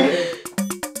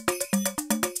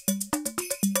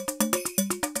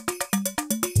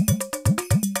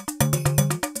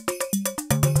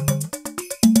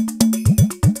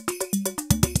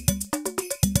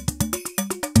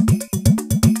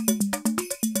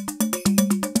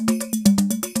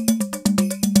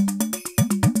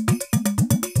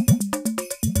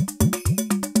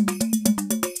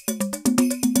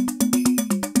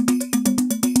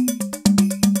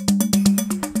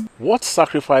 What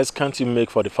sacrifice can't you make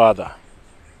for the Father?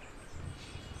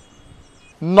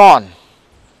 None.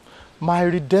 My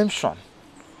redemption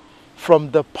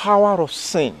from the power of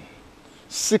sin,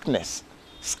 sickness,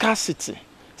 scarcity,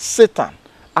 Satan,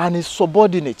 and his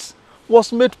subordinates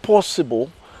was made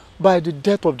possible by the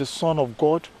death of the Son of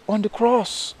God on the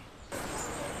cross.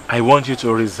 I want you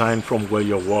to resign from where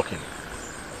you're working.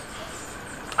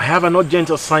 I have an urgent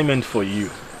assignment for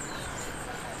you.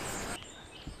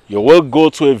 You will go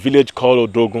to a village called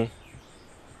Odogun.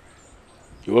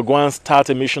 You will go and start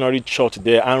a missionary church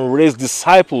there and raise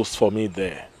disciples for me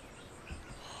there.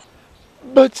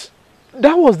 But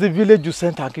that was the village you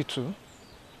sent Akin to?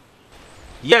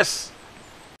 Yes,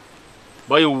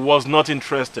 but he was not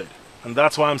interested, and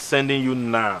that's why I'm sending you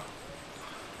now.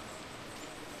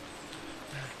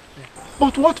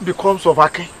 But what becomes of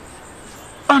Akin?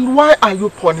 And why are you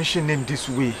punishing him this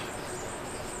way?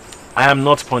 I am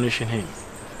not punishing him.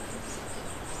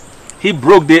 He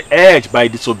broke the edge by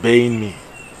disobeying me.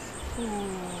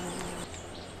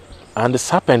 And the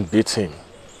serpent bit him.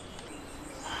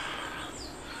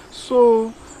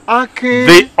 So, Akin...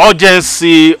 The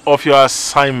urgency of your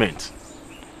assignment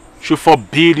should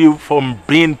forbid you from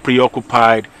being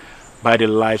preoccupied by the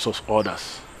lives of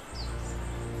others.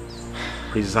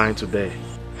 Resign today.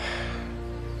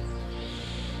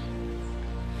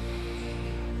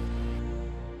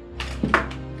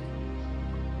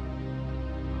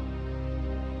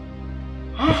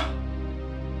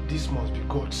 This must be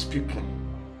God speaking.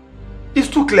 It's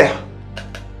too clear.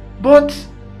 But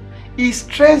he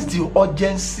stressed the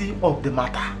urgency of the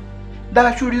matter. That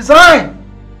I should resign.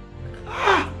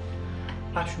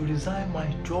 I should resign my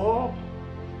job.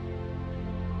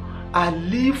 I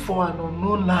live for an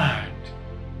unknown land.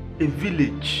 A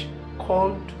village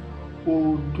called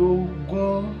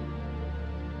Odogun.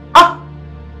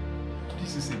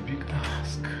 This is a big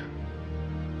task.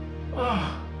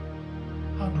 How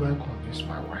do I convince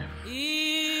my wife?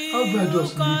 How do I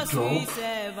just leave job?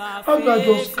 How do I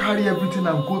just carry everything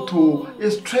and go to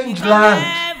a strange land?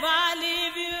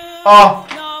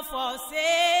 Not forsake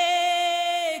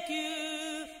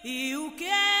you. He who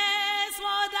cares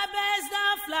for the best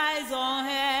that flies on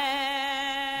air.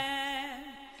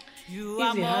 You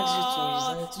If he are asks you to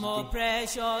resign more today,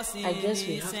 precious in I guess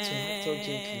we have to his act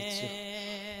urgently too.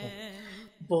 hand.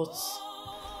 But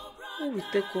who will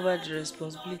take over the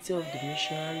responsibility of the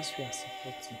missionaries we are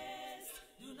supporting?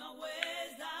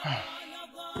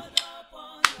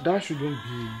 That shouldn't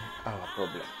be our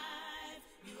problem.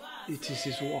 It is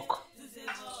his work.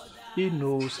 He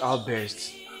knows how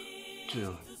best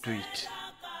to do it.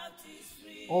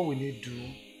 All we need to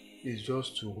do is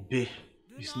just to obey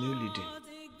his new leading.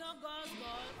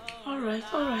 Alright.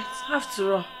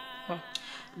 After all,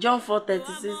 John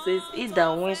 4:36 says, "He that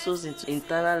wins souls into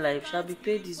eternal life shall be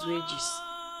paid his wages."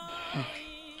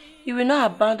 He will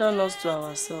not abandon us to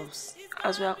ourselves,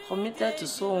 as we are committed to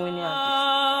soul winning and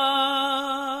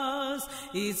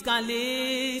It can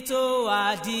lead to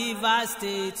a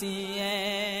devastating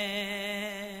end.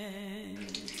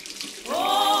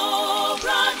 Oh,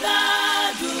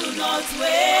 brother, do not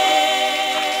waste.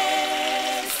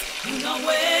 Do not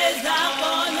waste the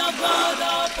call of God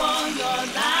upon your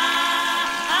life.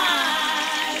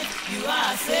 You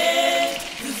are saved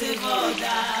to save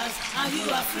others, and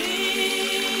you are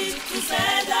free to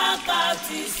set the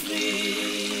captives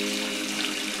free.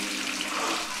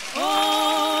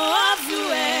 Oh, have you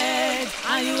heard,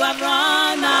 and you have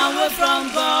run away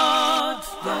from God?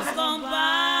 Just come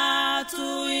back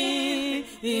to Him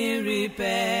in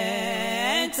repentance.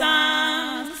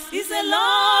 He's a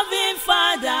loving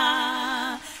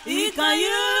Father. He can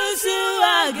use you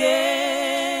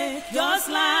again, just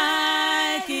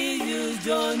like He used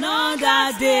Jonah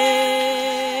that day.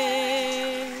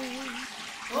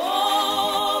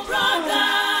 Oh,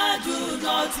 brother, do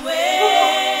not waste.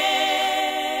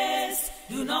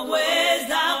 Do not waste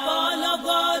the call of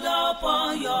God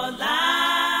upon your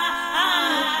life.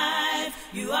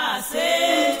 You are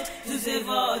saved to save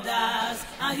others,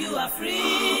 and you are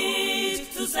free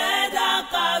to set the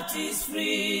captives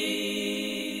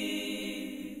free.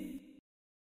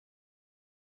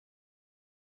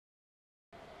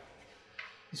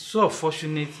 It's so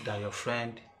fortunate that your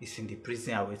friend is in the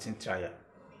prison awaiting trial.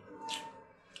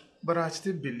 But I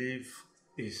still believe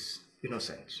he's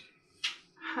innocent.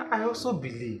 I also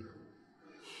believe.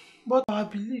 But our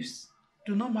beliefs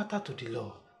do not matter to the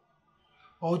law.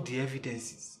 All the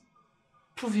evidences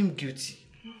prove him guilty.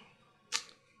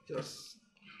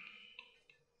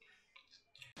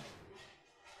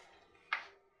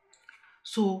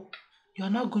 So, you are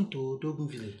now going to Odogun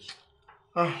village?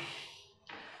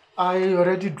 I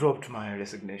already dropped my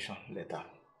resignation letter.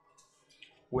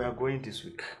 We are going this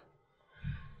week.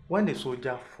 When the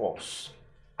soldier falls,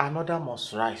 another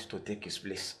must rise to take his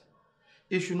place.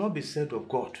 it should not be said of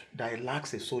God that he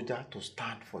lacks a soldier to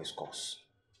stand for his cause.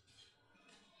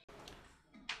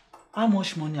 How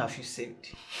much money have you saved?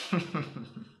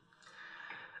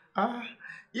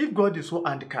 If God is so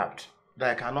handicapped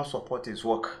that I cannot support his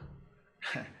work,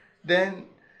 then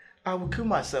I will kill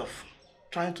myself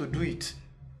trying to do it.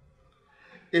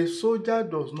 A soldier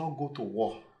does not go to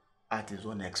war at his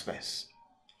own expense.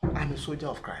 I'm a soldier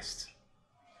of Christ.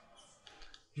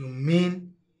 You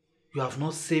mean you have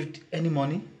not saved any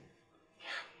money?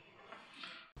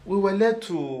 We were led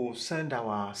to send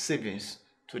our savings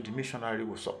to the missionary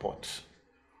we support.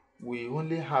 We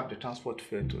only have the transport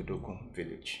fare to Odogun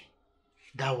village.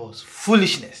 That was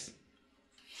foolishness.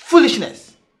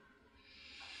 Foolishness!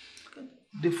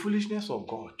 The foolishness of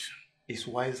God is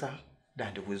wiser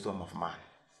than the wisdom of man.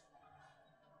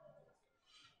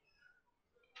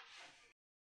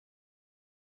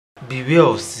 Beware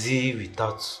of zeal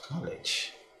without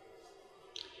knowledge.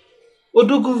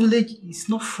 Odogun village is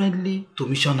not friendly to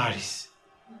missionaries.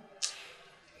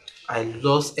 I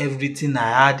lost everything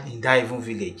I had in that evil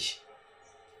village.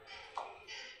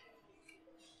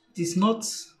 It is not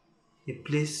a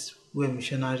place where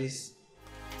missionaries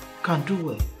can do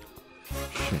well.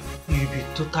 You will be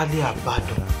totally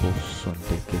abandoned.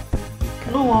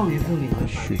 No one will even remember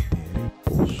you.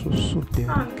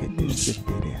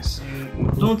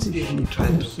 Don't even try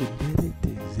to.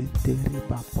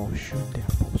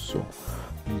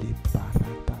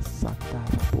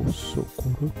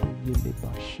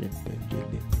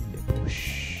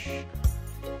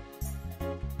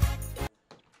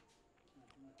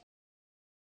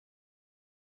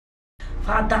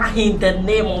 Father, in the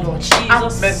name of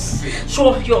Jesus,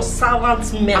 show your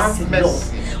servant mercy,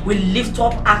 Lord. We lift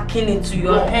up Akin into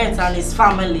your hands and his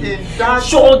family.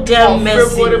 Show them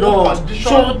mercy, Lord.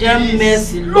 Show them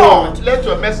mercy, Lord. Let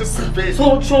your mercy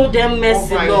prevail. Show them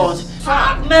mercy, Lord.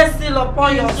 Have mercy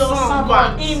upon your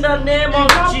servant in the name of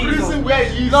Jesus.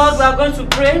 Lord, we are going to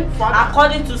pray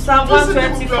according to Psalm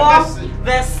 124,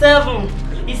 verse 7.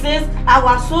 He says,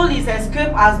 our soul is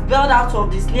escaped as bailed out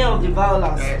of the snare of the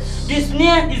violence. Yes. The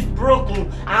snare is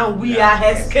broken and we are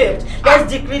escaped. Let's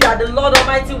decree that the Lord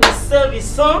Almighty will save his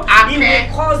son. He will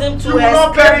cause him to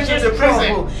escape this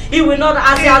trouble. He will not,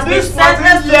 as he has been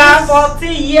sentenced to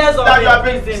 14 years of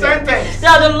imprisonment,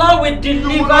 that the Lord will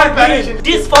deliver him.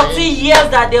 These 14 years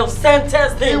that they have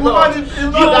sentenced him, Lord, you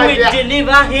will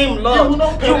deliver him, Lord.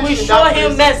 You will show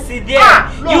him mercy there.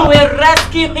 You will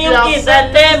rescue him in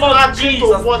the name of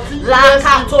Jesus.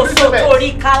 Lakato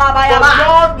sotori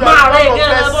kalabayaba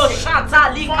maregelebo shata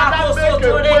likato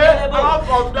sotori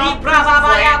gelebo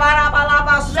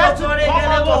librababa sotori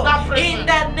gelebo in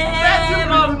the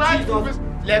name of Jesus.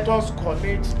 Let us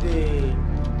commit the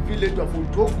village of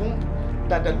Odogun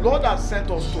that the Lord has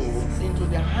sent us to into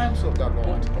the hands of the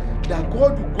Lord. That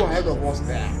God will go ahead of us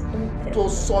there to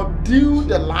subdue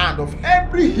the land of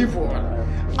every evil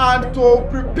and to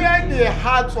prepare the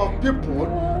hearts of people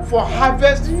for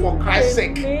harvest for Christ's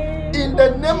sake. In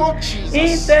the name of Jesus.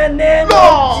 In the name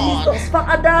Lord, of Jesus,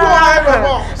 Father, go ahead of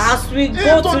us as we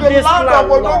go to this land,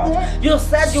 Lord, you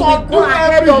said you will go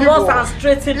ahead of us and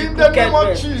straighten the crooked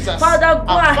ways. Father,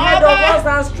 go ahead of us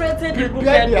and straighten the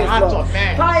crooked ways, Lord.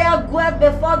 Fire go ahead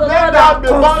before the Lord and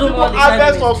consume all the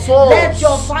enemies. Let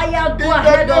your fire go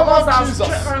ahead of us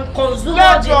and consume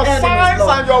all the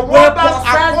enemies, Lord. We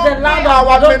possess the land of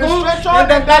Odogun in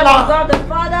the name of God the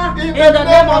Father, in the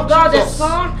name of God the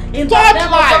Son, in the name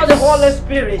of God the Holy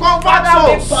Spirit.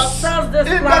 Father, we possess this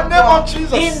in land, the name Lord. of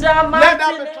Jesus. In the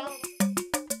mighty name.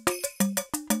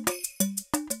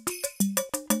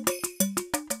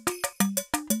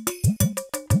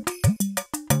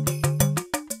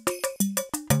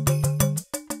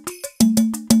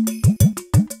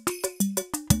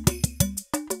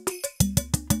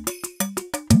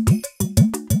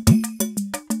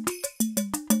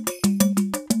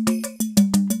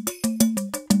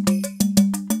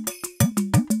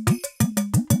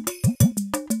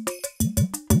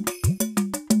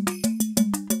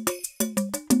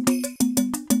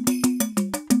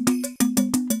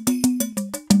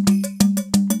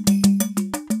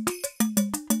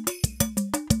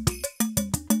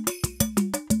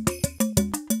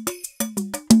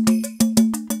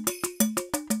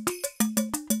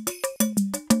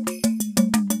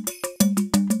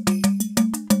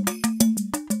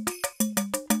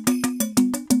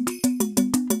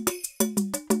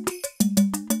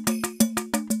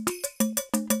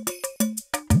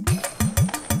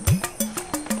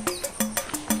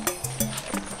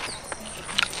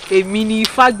 Èmi ni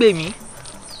Ifágbèmí,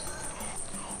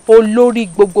 olórí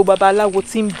gbogbo babaláwo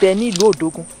tí ń bẹ ní ìlú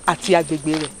Odogun àti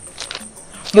agbègbè rẹ̀.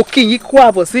 Mo kí yín kú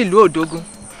àbọ̀ sí ìlú Odogun.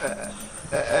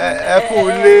 ẹ kú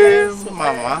ilé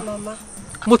màmá.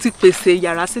 Mo ti pèsè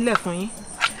yàrá sílẹ̀ fún yín.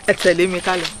 Ẹ tẹ̀lé mi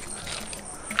ká lọ.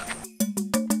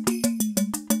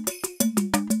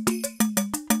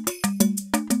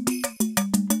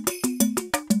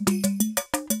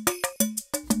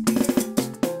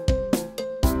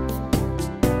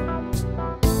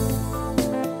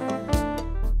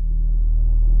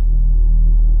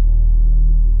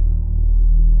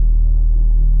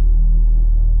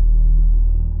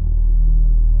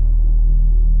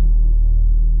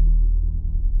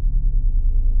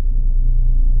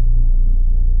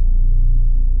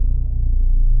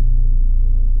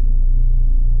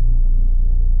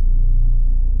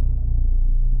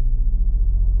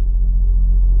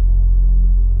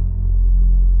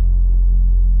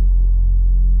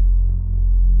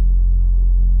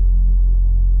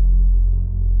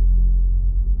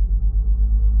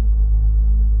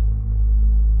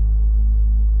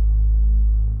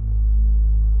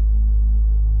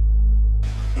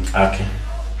 Akin,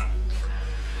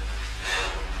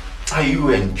 are you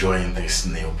enjoying this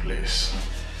new place?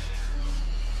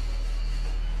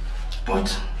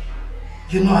 But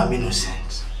you know I'm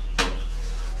innocent.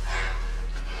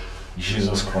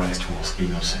 Jesus Christ was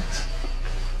innocent.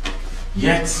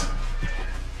 Yet,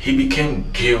 he became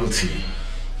guilty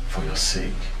for your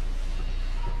sake.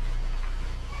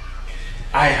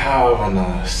 I have an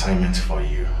assignment for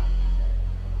you.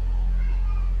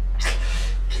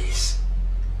 Please,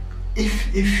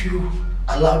 if you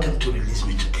allow them to release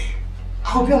me today,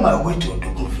 I'll be on my way to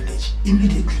Odogun village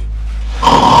immediately.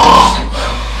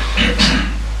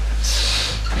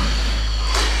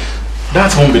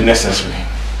 That won't be necessary,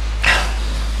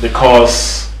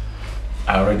 because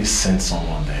I already sent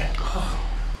someone there.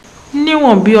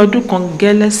 Níwọ̀n bí ọdún kan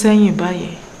gẹ́lẹ́ sẹ́yìn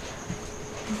báyìí,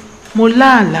 mo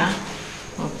láàlá,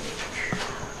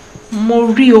 mo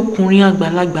rí ọkùnrin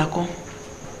àgbàlagbà kan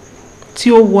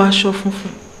tí ó wọ aṣọ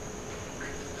funfun,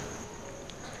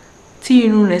 tí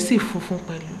irun rẹ̀ sì funfun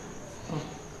pẹ̀lú.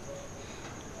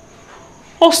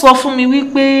 Ó sọ fún mi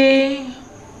wípé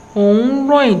òun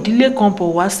rán ìdílé kan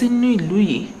bọ̀ wá sínú ìlú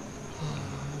yìí.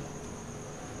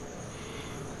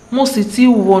 Mo sì ti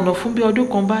wọ̀nà fún bí ọdún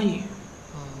kan báyìí.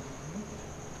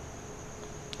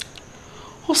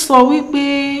 Ó sọ wípé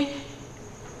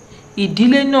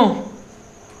ìdílé náà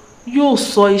yóò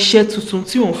sọ iṣẹ́ tuntun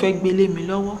tí òun fẹ́ gbélé mi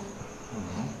lọ́wọ́.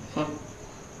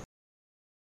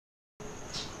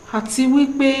 Àti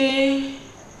wípé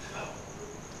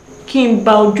kí n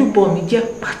bà ojúbọ mi jẹ́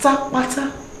pátápátá.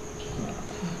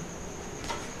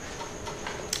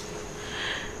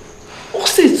 Ó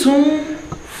sì tún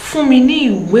fún mi ní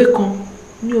ìwé kan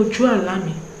ní ojú àlá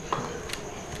mi.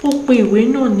 Ó pe ìwé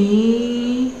náà ní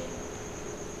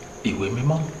Ìwé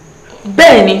mímọ́.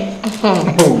 Bẹ́ẹ̀ni.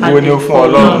 Ògo ni ó fún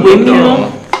Ọlọ́run. Ìwé mímọ́.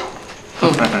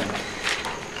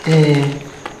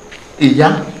 Ìyá,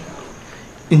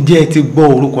 ǹjẹ́ ẹ ti gbọ́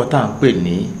orúkọ tá à ń pè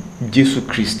ní Jésù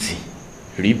Kristi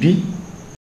rí bí?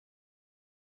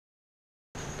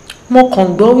 Mo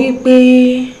kàn gbọ́ wípé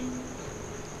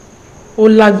ó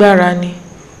lágbára ni.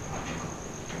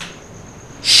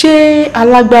 Ṣé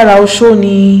alágbára oṣó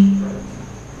ni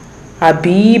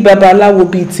àbí babaláwo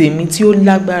bíi tèmi tí ó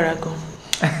lágbára gan?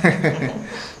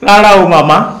 Rárá o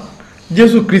màmá,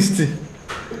 Jésù Kristi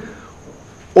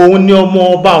òun ni ọmọ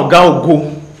ọba ọ̀gá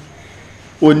ògo.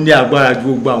 Ó ní agbára ju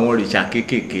gbogbo àwọn òrìṣà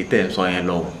kéékèèké tẹ́ ń sọ yẹn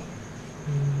lọ.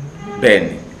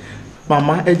 Bẹ́ẹ̀ni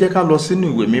màmá, ẹ jẹ́ ká lọ sínú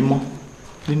ìwé mímọ́,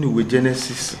 nínú ìwé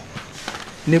Genesis.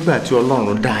 Nígbà tí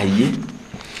Ọlọ́run dá ayé,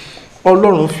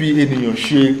 Ọlọ́run fi ènìyàn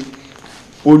ṣe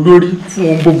olórí fún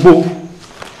ohun gbogbo.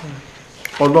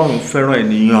 Ọlọ́run fẹ́ràn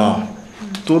ènìyàn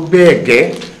tó bẹ́ẹ̀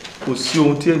gẹ́, kò sí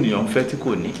ohun tí ènìyàn fẹ́ tí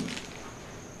kò ní.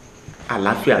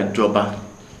 Àlàáfíà jọba,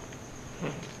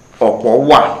 ọ̀pọ̀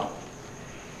wà.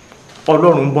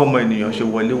 Ọlọ́run bọ́mọ ènìyàn ṣe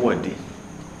wọléwọ̀de.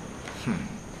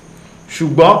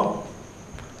 Ṣùgbọ́n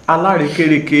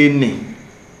alárékérekè ni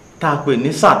tá a pè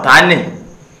ní Sátánì,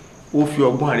 ó fi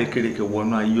ọgbọ́n àrékérekè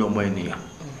wọnú ayé ọmọ ènìyàn.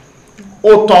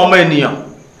 Ó tàn ọmọ ènìyàn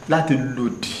láti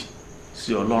lòdì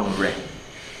sí Ọlọ́run rẹ̀.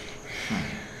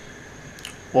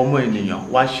 Ọmọ ènìyàn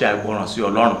wá ṣe àìgbọràn sí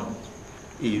Ọlọ́run.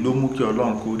 Èyí ló mú kí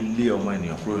Ọlọ́run kó lé ọmọ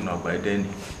ènìyàn kúrò nínú ọgbà Édẹ́nì.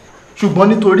 Ṣùgbọ́n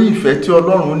nítorí ìfẹ́ tí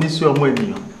Ọlọ́run ní sí ọmọ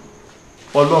ènìyàn,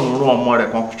 Ọlọ́run rán ọmọ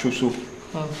rẹ̀ kan ṣoṣo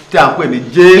tí a pè ní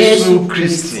Jésù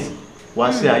Kristi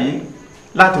wá sí ayé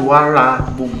láti wá ra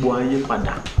gbogbo ayé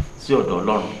padà sí ọ̀dọ̀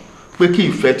Ọlọ́run, pé kí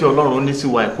ìfẹ́ tí Ọlọ́run ní sí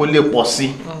wa kó lè pọ̀ sí.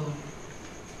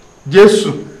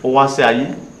 Jésù ó wá sí ayé,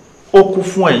 ó kú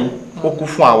fún ẹ̀yin, ó kú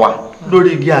fún àwa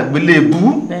lórí igi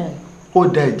àgbélébú. Ó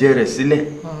dá ẹ̀jẹ̀ rẹ̀ sílẹ̀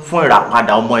fún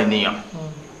ìràpadà ọmọ ènìyàn,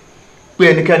 pé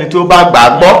ẹnikẹ́ni tó bá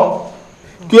gbàgbọ́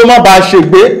kí ó má bàa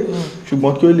ṣègbé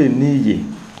ṣùgbọ́n kí ó lè ní ìyè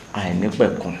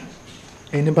àìnípẹ̀kun.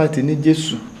 Ẹni bá ti ní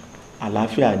Jésù,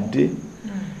 àlàáfíà dé,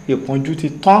 ìpọ́njú ti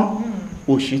tán,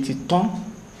 òṣì ti tán,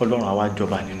 Ọlọ́run á wá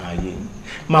jọba nínú ayé yín.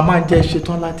 Màmá jẹ́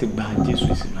ṣetán láti gba Jésù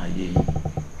sínú ayé yín.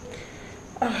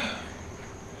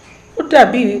 Ó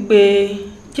dàbí wípé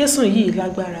Jésù yìí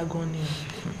lágbára gan ni.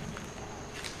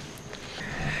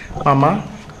 Màmá,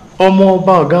 ọmọ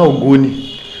ọba ọ̀gá ògo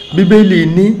ni. Bíbélì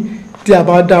ní tí a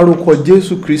bá dárúkọ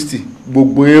Jésù Kristi,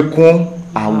 gbogbo eékún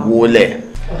á wólẹ̀.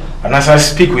 And as I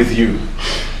speak with you,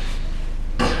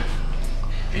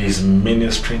 he is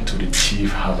ministering to the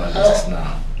chief herbalist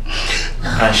now,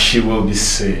 and she will be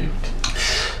saved.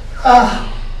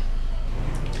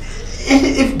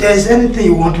 If there's anything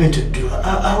you want me to do,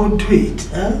 I will do it.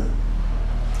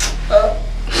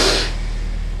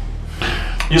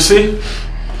 You see,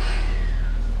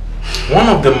 one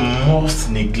of the most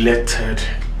neglected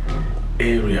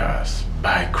areas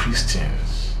by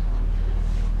Christians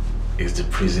is the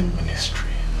prison ministry.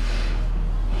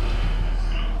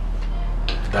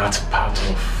 That part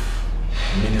of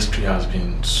ministry has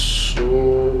been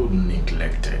so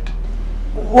neglected.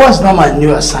 What's now my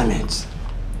new assignment?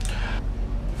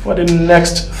 For the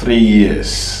next 3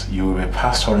 years, you will be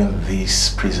pastoring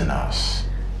these prisoners,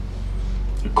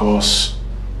 because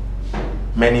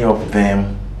many of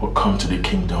them will come to the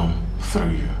kingdom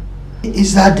through you.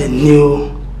 Is that the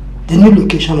new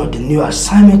location of the new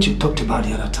assignment you talked about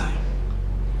the other time?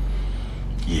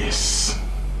 Yes.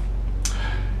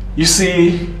 You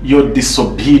see, your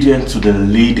disobedience to the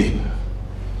leading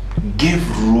gave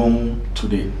room to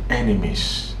the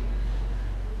enemies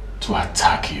to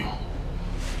attack you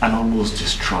and almost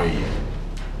destroy you.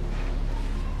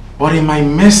 But in my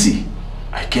mercy,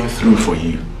 I came through for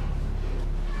you.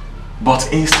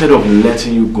 But instead of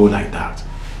letting you go like that,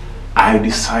 I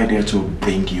decided to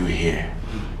bring you here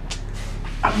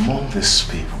among these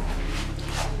people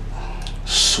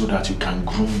so that you can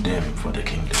groom them for the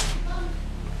kingdom.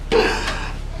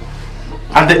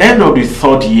 At the end of the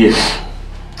 3rd year,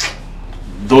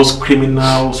 those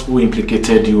criminals who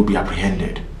implicated you will be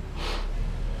apprehended.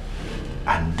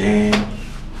 And then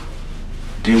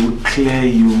they will clear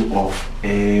you of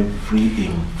every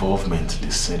involvement they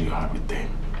said you had with them.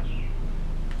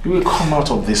 You will come out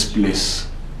of this place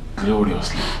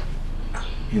gloriously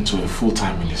into a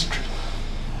full-time ministry,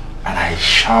 and I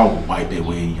shall wipe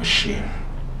away your shame.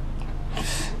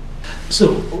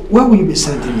 So, where will you be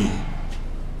sending me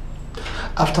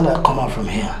after I come out from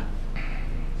here?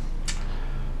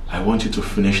 I want you to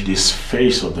finish this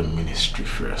phase of the ministry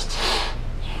first.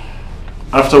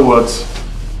 Afterwards,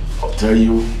 I'll tell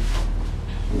you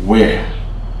where,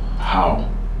 how,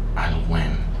 and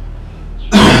when.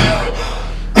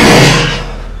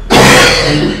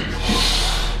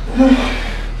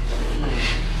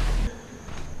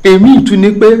 Èmi tún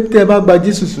ní pé tẹ́ bá gba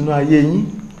Jésù sínú ayé yín,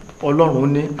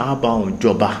 Ọlọ́run ní á bá òun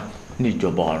jọba ní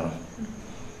ìjọba ọ̀run.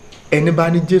 Ẹni bá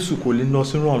ní Jésù kò lè lọ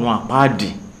sínú ọ̀run àpáàdì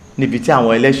níbi tí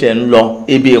àwọn ẹlẹ́ṣẹ̀ ń lọ,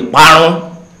 ebi ìparun.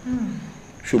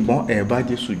 Ṣùgbọ́n ẹ bá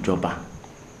Jésù jọba,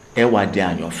 ẹ wá di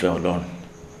àyànfẹ́ Ọlọ́run.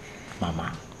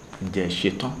 Màmá, ǹjẹ́ ẹ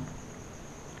ṣetán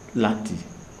láti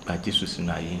gba Jésù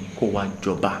sínú ayé yín kó wá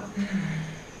jọba?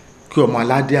 Kí ọmọ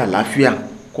aládé àlàáfíà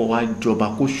kó wá jọba,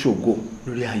 kó ṣògo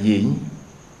lórí ayé yín.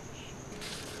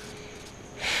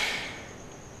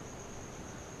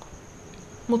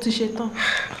 Mo ti ṣetán.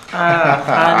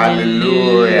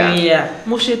 Hallelujah.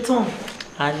 Mo ṣetán.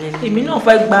 Hallelujah. Èmi náà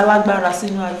fẹ́ gba alágbára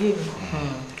sínú ayé mi.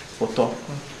 Ó tọ́,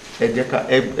 ẹ jẹ́ ká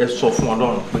ẹ sọ fún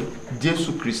Ọlọ́run pé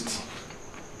Jésù Kristi.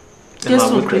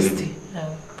 Jésù Kristi.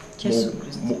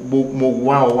 Mo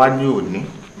wá ọ wá ní òní.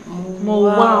 Mo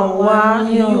wá ọ wá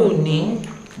ní òní.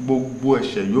 Gbogbo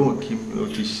ẹ̀ṣẹ̀ yóò kí o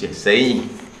ti ṣẹ̀ sẹ́yìn.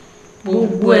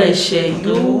 Gbogbo ẹ̀ṣẹ̀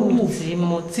yòówù tí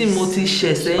mo ti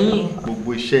ṣẹ̀ sẹ́yìn.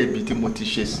 Gbogbo iṣẹ́ ibi tí mo ti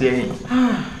ṣe sẹ́yìn.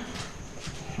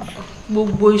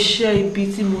 Gbogbo iṣẹ́ ibi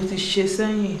tí mo ti ṣe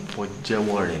sẹ́yìn. Mo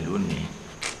jẹ́wọ́ rẹ̀ lónìí.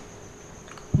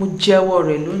 Mo jẹ́wọ́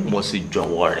rẹ̀ lónìí. Mo sì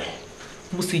jọ̀wọ́ rẹ̀.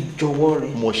 Mo sì jọ̀wọ́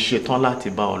rẹ̀. Mo ṣetán láti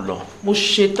bá ọ lọ. Mo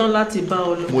ṣetán láti bá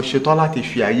ọ lọ. Mo ṣetán láti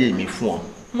fi ayé mi fún ọ.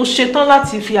 Mo ṣetán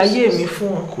láti fi ayé mi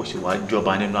fún ọ. Kó sì wá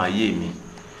jọba nínú ayé mi.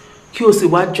 Kí o sì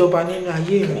wá jọba nínú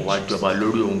ayé mi. Kó wá jọba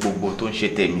lórí ohun gbogbo tó ń ṣe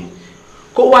tèmi.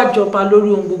 Kó wá jọba lórí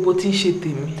ohun gbogbo tí ń ṣe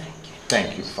tèmi.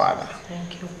 Thank you, Father.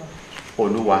 Thank you,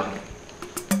 Lord. Olúwa,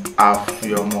 a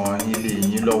fi ọmọ yín lé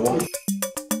yín lọ́wọ́.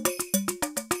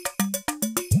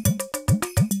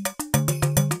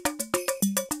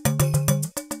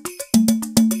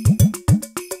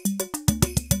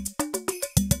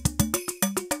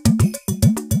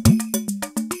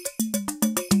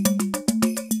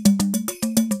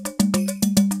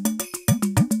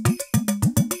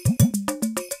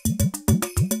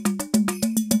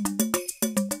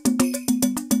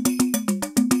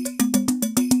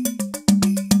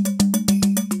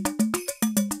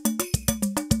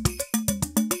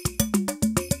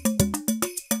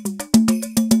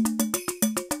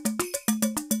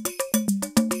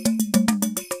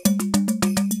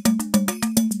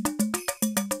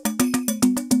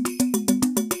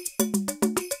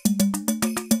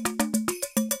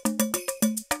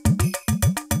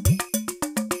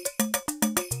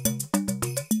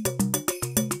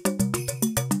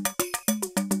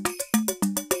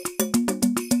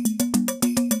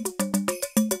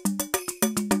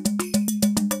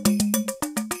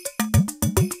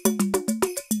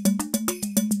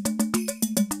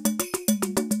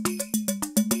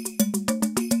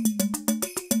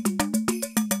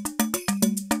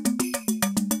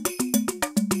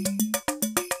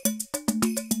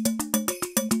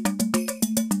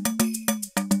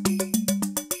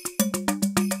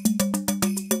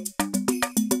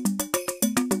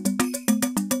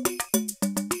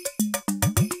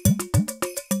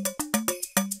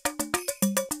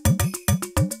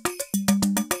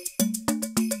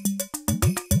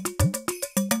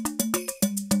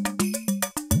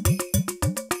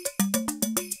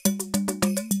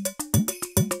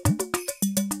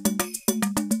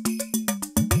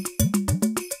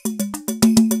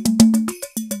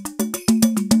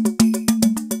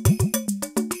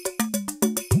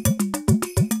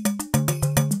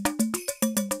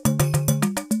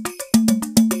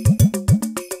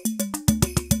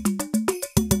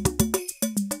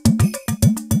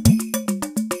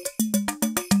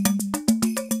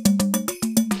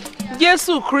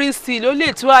 Jésù Kristi ló lè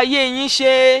tún ayé yín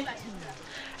ṣe.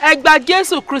 Ẹ gba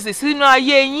Jésù Kristi sínú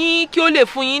ayé yín kí ó lè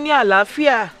fún yín ní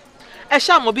àlàáfíà. Ẹ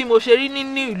ṣàmọ̀ bí mo ṣe rí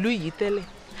nínú ìlú yìí tẹ́lẹ̀.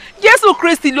 Jésù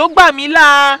Kristi ló gbà mí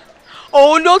là.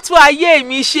 Òun ló tún ayé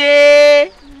mi ṣe.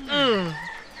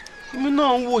 Èmi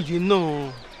náà ń wòye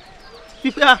náà.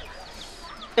 Pípẹ́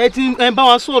ẹ bá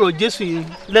wa sọ̀rọ̀ Jésù yìí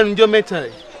lẹ́nu ọjọ́ mẹ́ta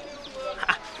rẹ̀.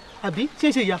 Àbí tí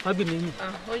ń ṣe ìyá Fágbèmí ni.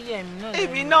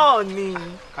 Èmi náà ni.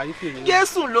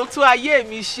 Jésù ló tún ayé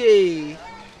mi ṣe.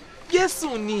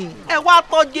 Jésù ni. Ẹ wá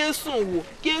tọ́ Jésù wò.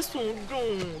 Jésù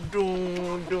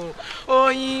dùn.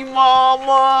 Oyin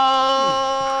mọ́mọ́.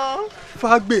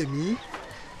 Fágbèmí.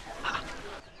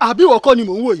 Àbí ìwọ kọ́ ni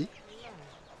mò ń wò yìí?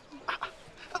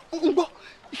 Ń gbọ́,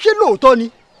 ṣé lóòótọ́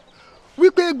ni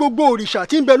wípé gbogbo òrìṣà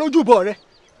tí ń bẹ lójúbọ rẹ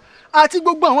àti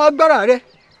gbogbo àwọn agbára rẹ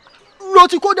ló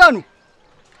ti kó dànù?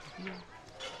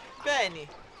 Bẹ́ẹ̀ni,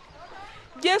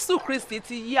 Jésù Kristi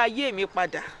ti yí ayé mi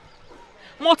padà.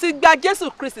 Mo ti gba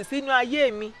Jésù Kristi sínú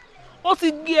ayé mi. Ó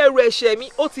ti gbé ẹrù ẹ̀ṣẹ̀ mi,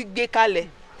 ó ti gbé kalẹ̀.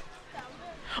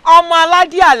 Ọmọ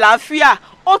aládé àlàáfíà,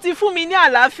 ó ti fún mi ní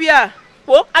àlàáfíà.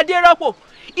 Wò Adérọ́pò,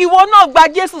 ìwọ náà gba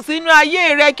Jésù sínú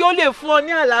ayé rẹ kí ó lè fún ọ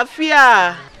ní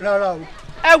àlàáfíà. Rárá o.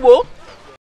 Ẹ wò,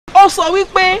 ó sọ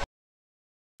wípé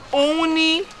òun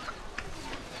ni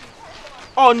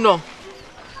ọ̀nà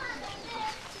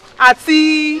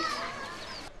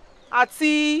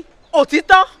àti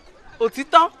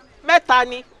òtítọ́ mẹ́ta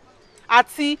ni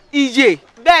àti ìyè.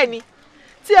 Bẹ́ẹ̀ ni,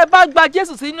 tí ẹ bá gba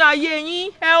Jésù sínú ayé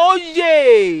yín ẹ ó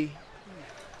yè.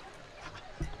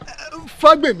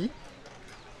 Fágbèmí,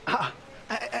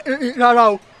 rárá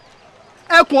o,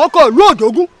 ẹkùn ọkọ̀ ìlú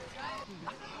òdógún,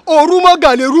 òrùmọ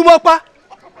gàlè rúmọ pa,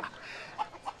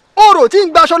 orò tí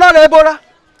ń gbaṣọ lára ẹbọra,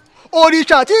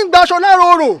 òrìṣà tí ń gbaṣọ lára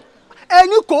orò,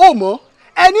 ẹni kò mọ̀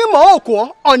ẹni mọ̀ òkò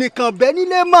ọ̀nìkàn bẹ́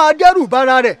nílé máa dẹ́rù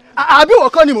bara rẹ̀. Àbí ìwọ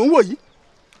kọ́ ni mò ń wò yìí?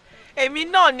 Èmi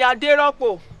náà ni Adérọ́pò.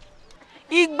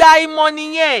 Ìgbà ìmọ̀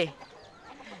nìyẹn.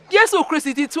 Jésù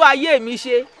Kristi ti tún ayé mi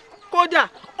ṣe. Kódà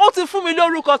ó ti fún mi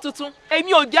lórúkọ tuntun.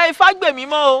 Èmi ò jẹ́ Ifágbèmí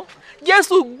mọ́ o.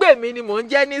 Jésù gbèmí ni mò ń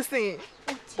jẹ́ nísìn.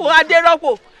 O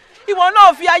Adérọ́pò, ìwọ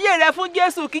náà fi ayé rẹ fún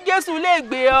Jésù kí Jésù lè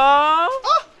gbé ọ.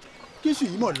 Jésù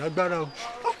yìí mọ̀ lágbára o.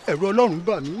 Ẹ̀rù Ọlọ́run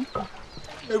bà mí.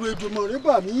 Ẹ̀rù Èdùmàrè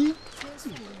bà mí.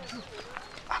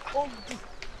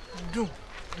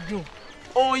 Dùn.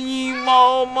 Oyin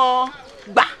mọ́mọ́.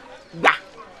 Gbà.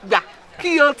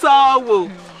 Kí o tọ́ wò.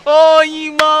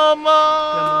 Oyin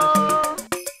mọ́mọ́.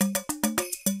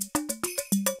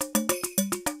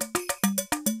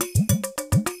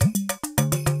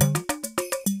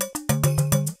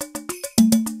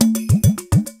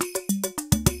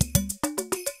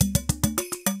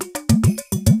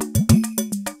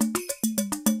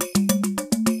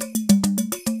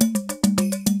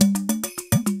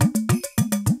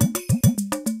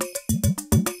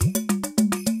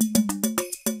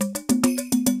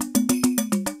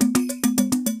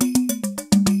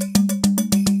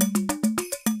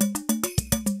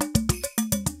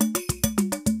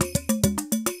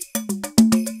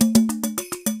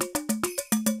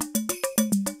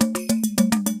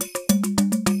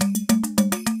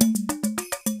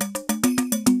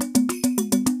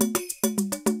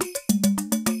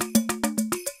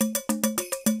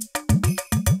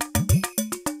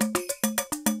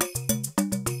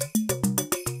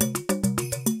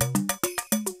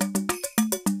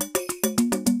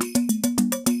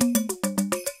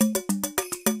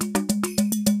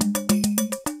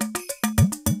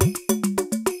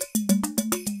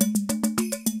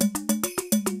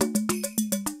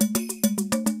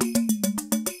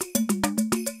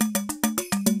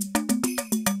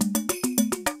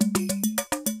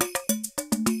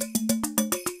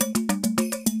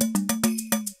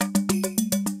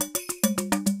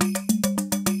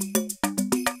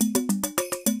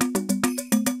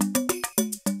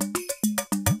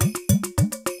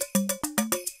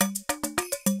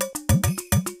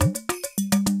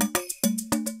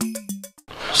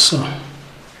 So,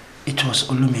 it was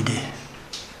Olumide.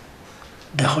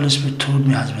 The Holy Spirit told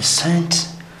me I has been sent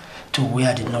to where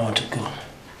I did not want to go.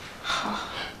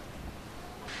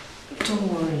 Don't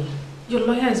worry. Your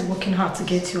lawyer is working hard to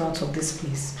get you out of this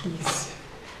place, please.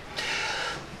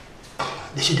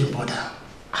 They shouldn't bother.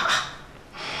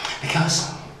 Because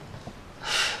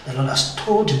the Lord has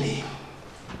told me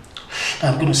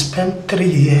that I'm going to spend 3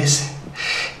 years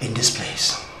in this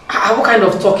place. What kind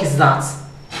of talk is that?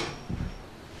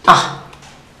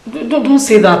 Don't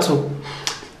say that too.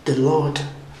 The Lord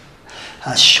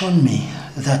has shown me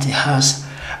that He has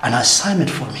an assignment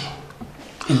for me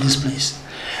in this place.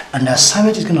 And the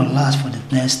assignment is going to last for the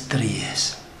next 3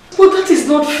 years. Well, that is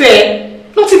not fair.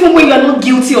 Not even when you are not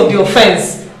guilty of the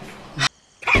offense.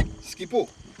 Tipo,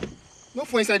 no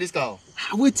for inside this car.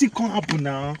 Wetin come happen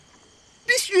now?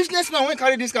 This useless man when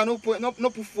carry this car, no put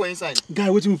for inside. Guy,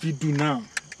 wetin we fit do now?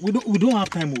 We don't have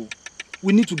time. Oh.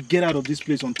 We need to get out of this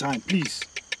place on time, please.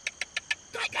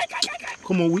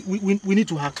 Come on, we need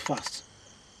to act fast.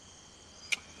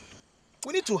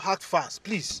 We need to act fast,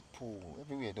 please. Oh,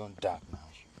 everywhere don't dark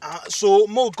now. So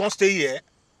Mo can't stay here.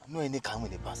 No any time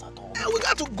when they pass at all. We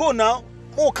got to go now.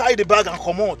 Mo carry the bag and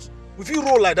come out. We feel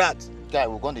roll like that. Guy,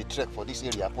 we're going to trek for this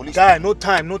area. Police. Guy, no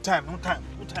time. I gotta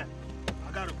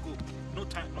go. No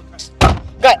time.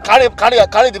 Guy, carry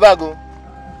the bag. Go.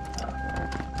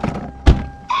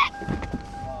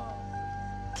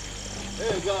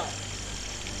 Hey, guy.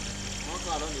 One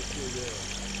car on the street there.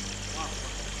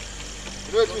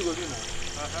 You know what we go do now?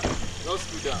 Just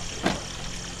scoot down.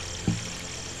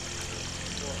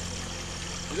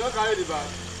 You don't carry the bag.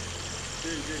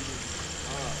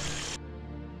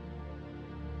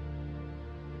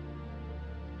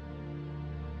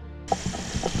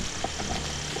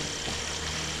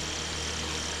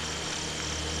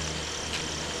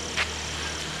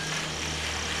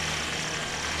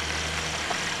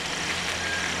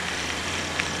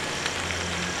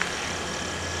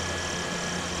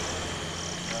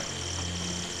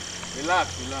 Relax.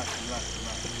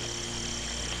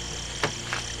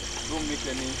 Don't make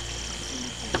any silly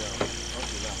thing there. Just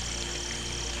relax.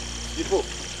 People,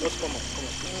 just come on.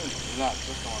 Relax,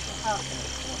 just come on.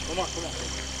 Come on. Calm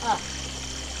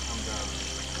down.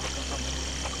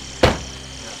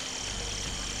 Yeah.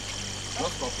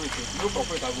 Just cooperate. If you don't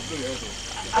cooperate, I will blow your head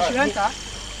off. I should enter.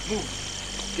 Move.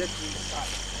 Get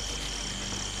inside.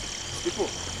 People.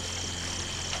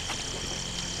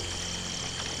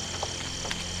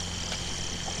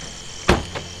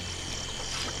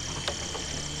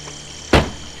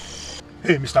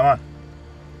 Hey, Mr. Man.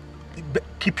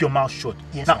 Keep your mouth shut.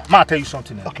 Yes, now, sir. Ma, I'll tell you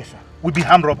something. Okay, sir. We be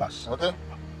armed robbers. Okay.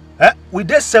 We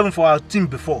did 7 for our team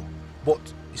before, but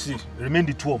you see, remain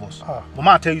the 2 of us. But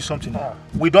Ma, I'll tell you something.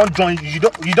 We don't join. You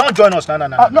don't join us. No.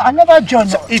 No, I never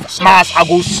joined. So if Mas, I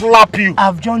go slap you.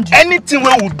 I've joined you. Anything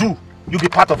we will do, you be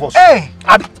part of us. Hey.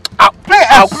 Tell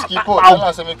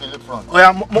us to make a look front. Oh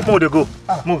yeah, Mo, they go.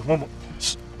 Move.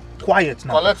 Quiet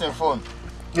now. Collect your phone.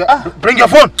 Yeah. Bring your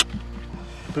phone.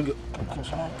 Bring your.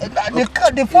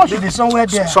 The phone should be somewhere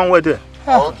there. Somewhere there.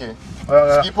 Okay.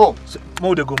 Skippo.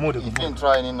 Mo, they go. You didn't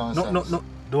try any nonsense. No.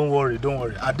 Don't worry.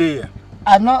 Are they here?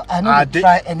 I know they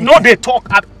try anything. No, they talk.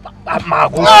 I'm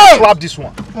going to slap this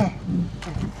one.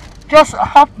 Just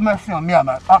have mercy on me and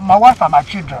my wife and my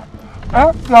children.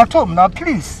 You are at home now,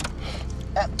 please.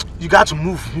 You got to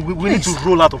move. We need to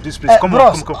roll out of this place. Come on.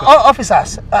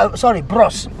 Officers, sorry,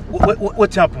 bros.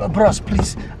 What happened? Bros,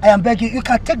 please. I am begging you.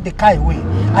 Can take the car away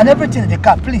and everything in the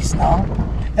car, please now.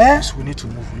 Yes, we need to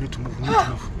move.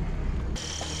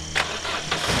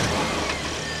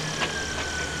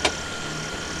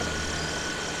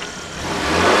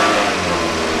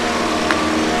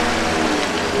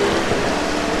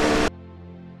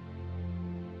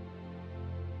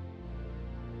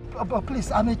 But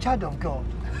please, I'm a child of God.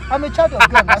 Now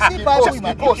see Bible in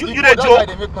my book. You dey joke?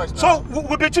 So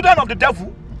we be children of the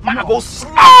devil? Man, I go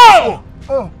slap. This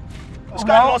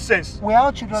kind of nonsense. We are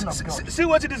all children of God. See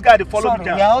what this guy they follow me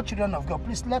down. We are all children of God.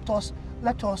 Please let us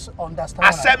understand.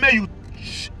 I said, man, you.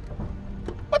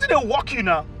 What did they walk you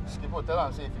now? Skippo, tell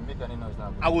him say if you make any noise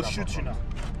now. I will shoot you now.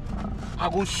 I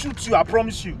will shoot you. I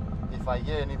promise you. If I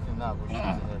hear anything now, I will shoot your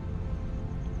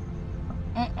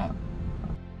head.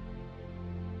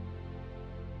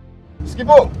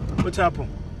 Skippo! What happened?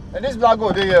 And this black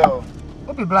goat here.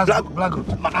 What be black goat?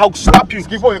 I'll slap you.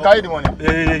 Skippo, you carry the money.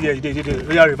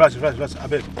 Yeah, reverse. I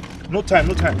beg. No time.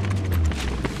 Yeah.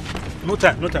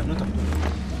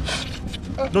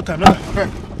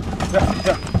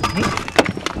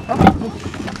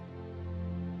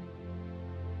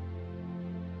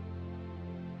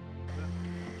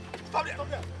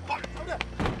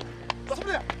 Stop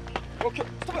there. Okay,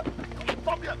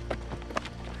 stop there.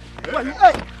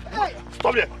 Hey.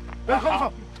 Stop there.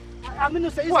 I'm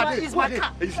innocent. It's my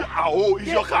car. It's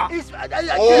your car.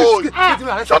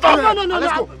 Shut up. No.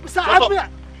 Let's go. Sir,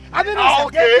 I'm innocent.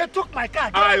 Okay. They took my car.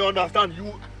 I understand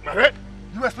you. My head.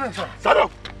 You explain, sir. Stand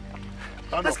up.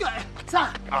 Let's go. Sir,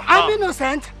 I'm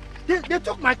innocent. They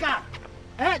took my car.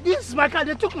 This is my car.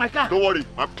 They took my car. Don't worry.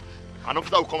 An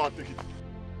officer will come and take it.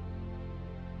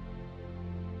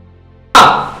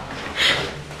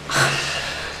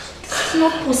 It's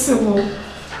not possible.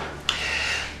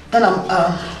 Then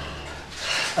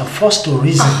I'm forced to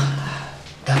reason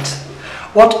that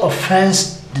what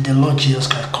offense did the Lord Jesus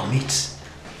Christ commit?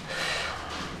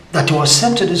 That he was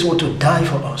sent to this world to die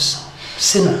for us,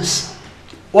 sinners.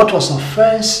 What was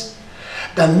offense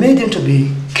that made him to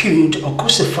be killed or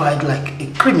crucified like a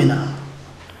criminal?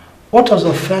 What was the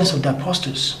offense of the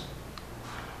apostles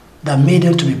that made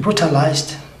them to be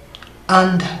brutalized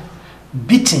and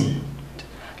beaten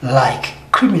like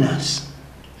criminals?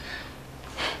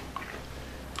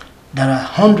 There are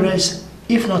hundreds,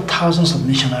 if not thousands of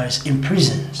missionaries in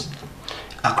prisons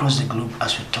across the globe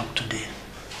as we talk today.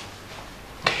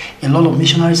 A lot of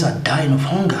missionaries are dying of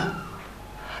hunger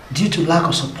due to lack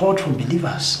of support from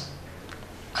believers.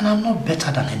 And I'm not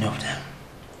better than any of them.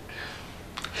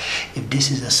 If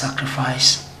this is the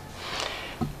sacrifice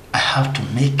I have to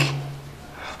make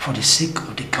for the sake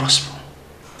of the gospel,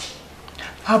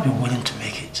 I'll be willing to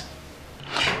make it.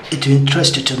 It will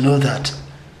interest you to know that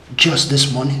just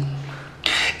this morning,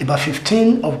 about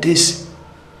 15 of these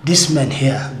men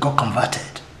here got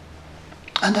converted.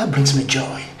 And that brings me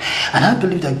joy. And I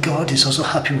believe that God is also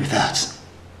happy with that.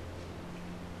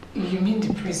 You mean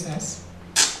the prisoners?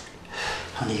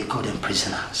 Honey, you call them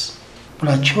prisoners. But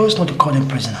I chose not to call them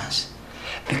prisoners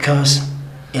because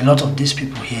a lot of these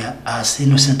people here are as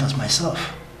innocent as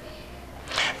myself.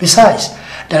 Besides,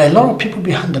 there are a lot of people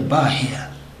behind the bar here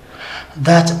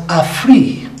that are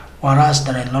free, whereas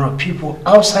there are a lot of people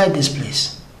outside this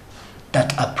place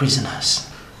that are prisoners.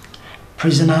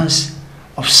 Prisoners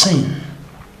of sin,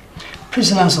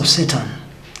 prisoners of Satan,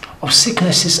 of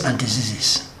sicknesses and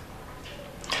diseases.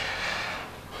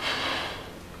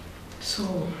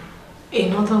 So,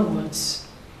 in other words,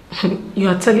 you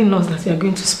are telling us that we are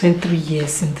going to spend 3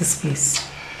 years in this place.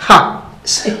 Ha!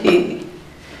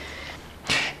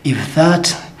 If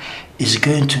that is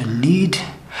going to lead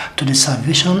to the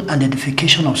salvation and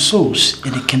edification of souls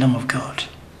in the kingdom of God,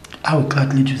 I will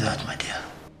gladly do that, my dear.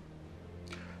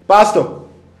 Pastor,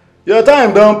 your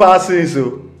time don't pass in,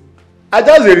 so I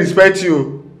just respect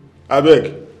you. I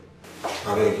beg.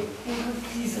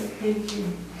 Please, I beg you.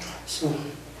 So,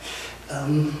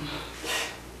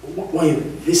 when you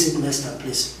visit Nesta,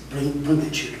 please bring the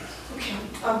children. Okay,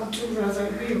 I'll do that, I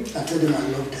will. And tell them I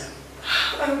love them.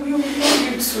 I will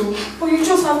love you too. But you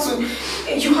just have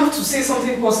to say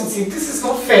something positive. This is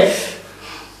not fair.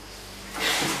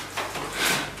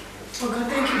 Okay,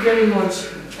 thank you very much.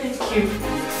 Thank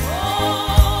you.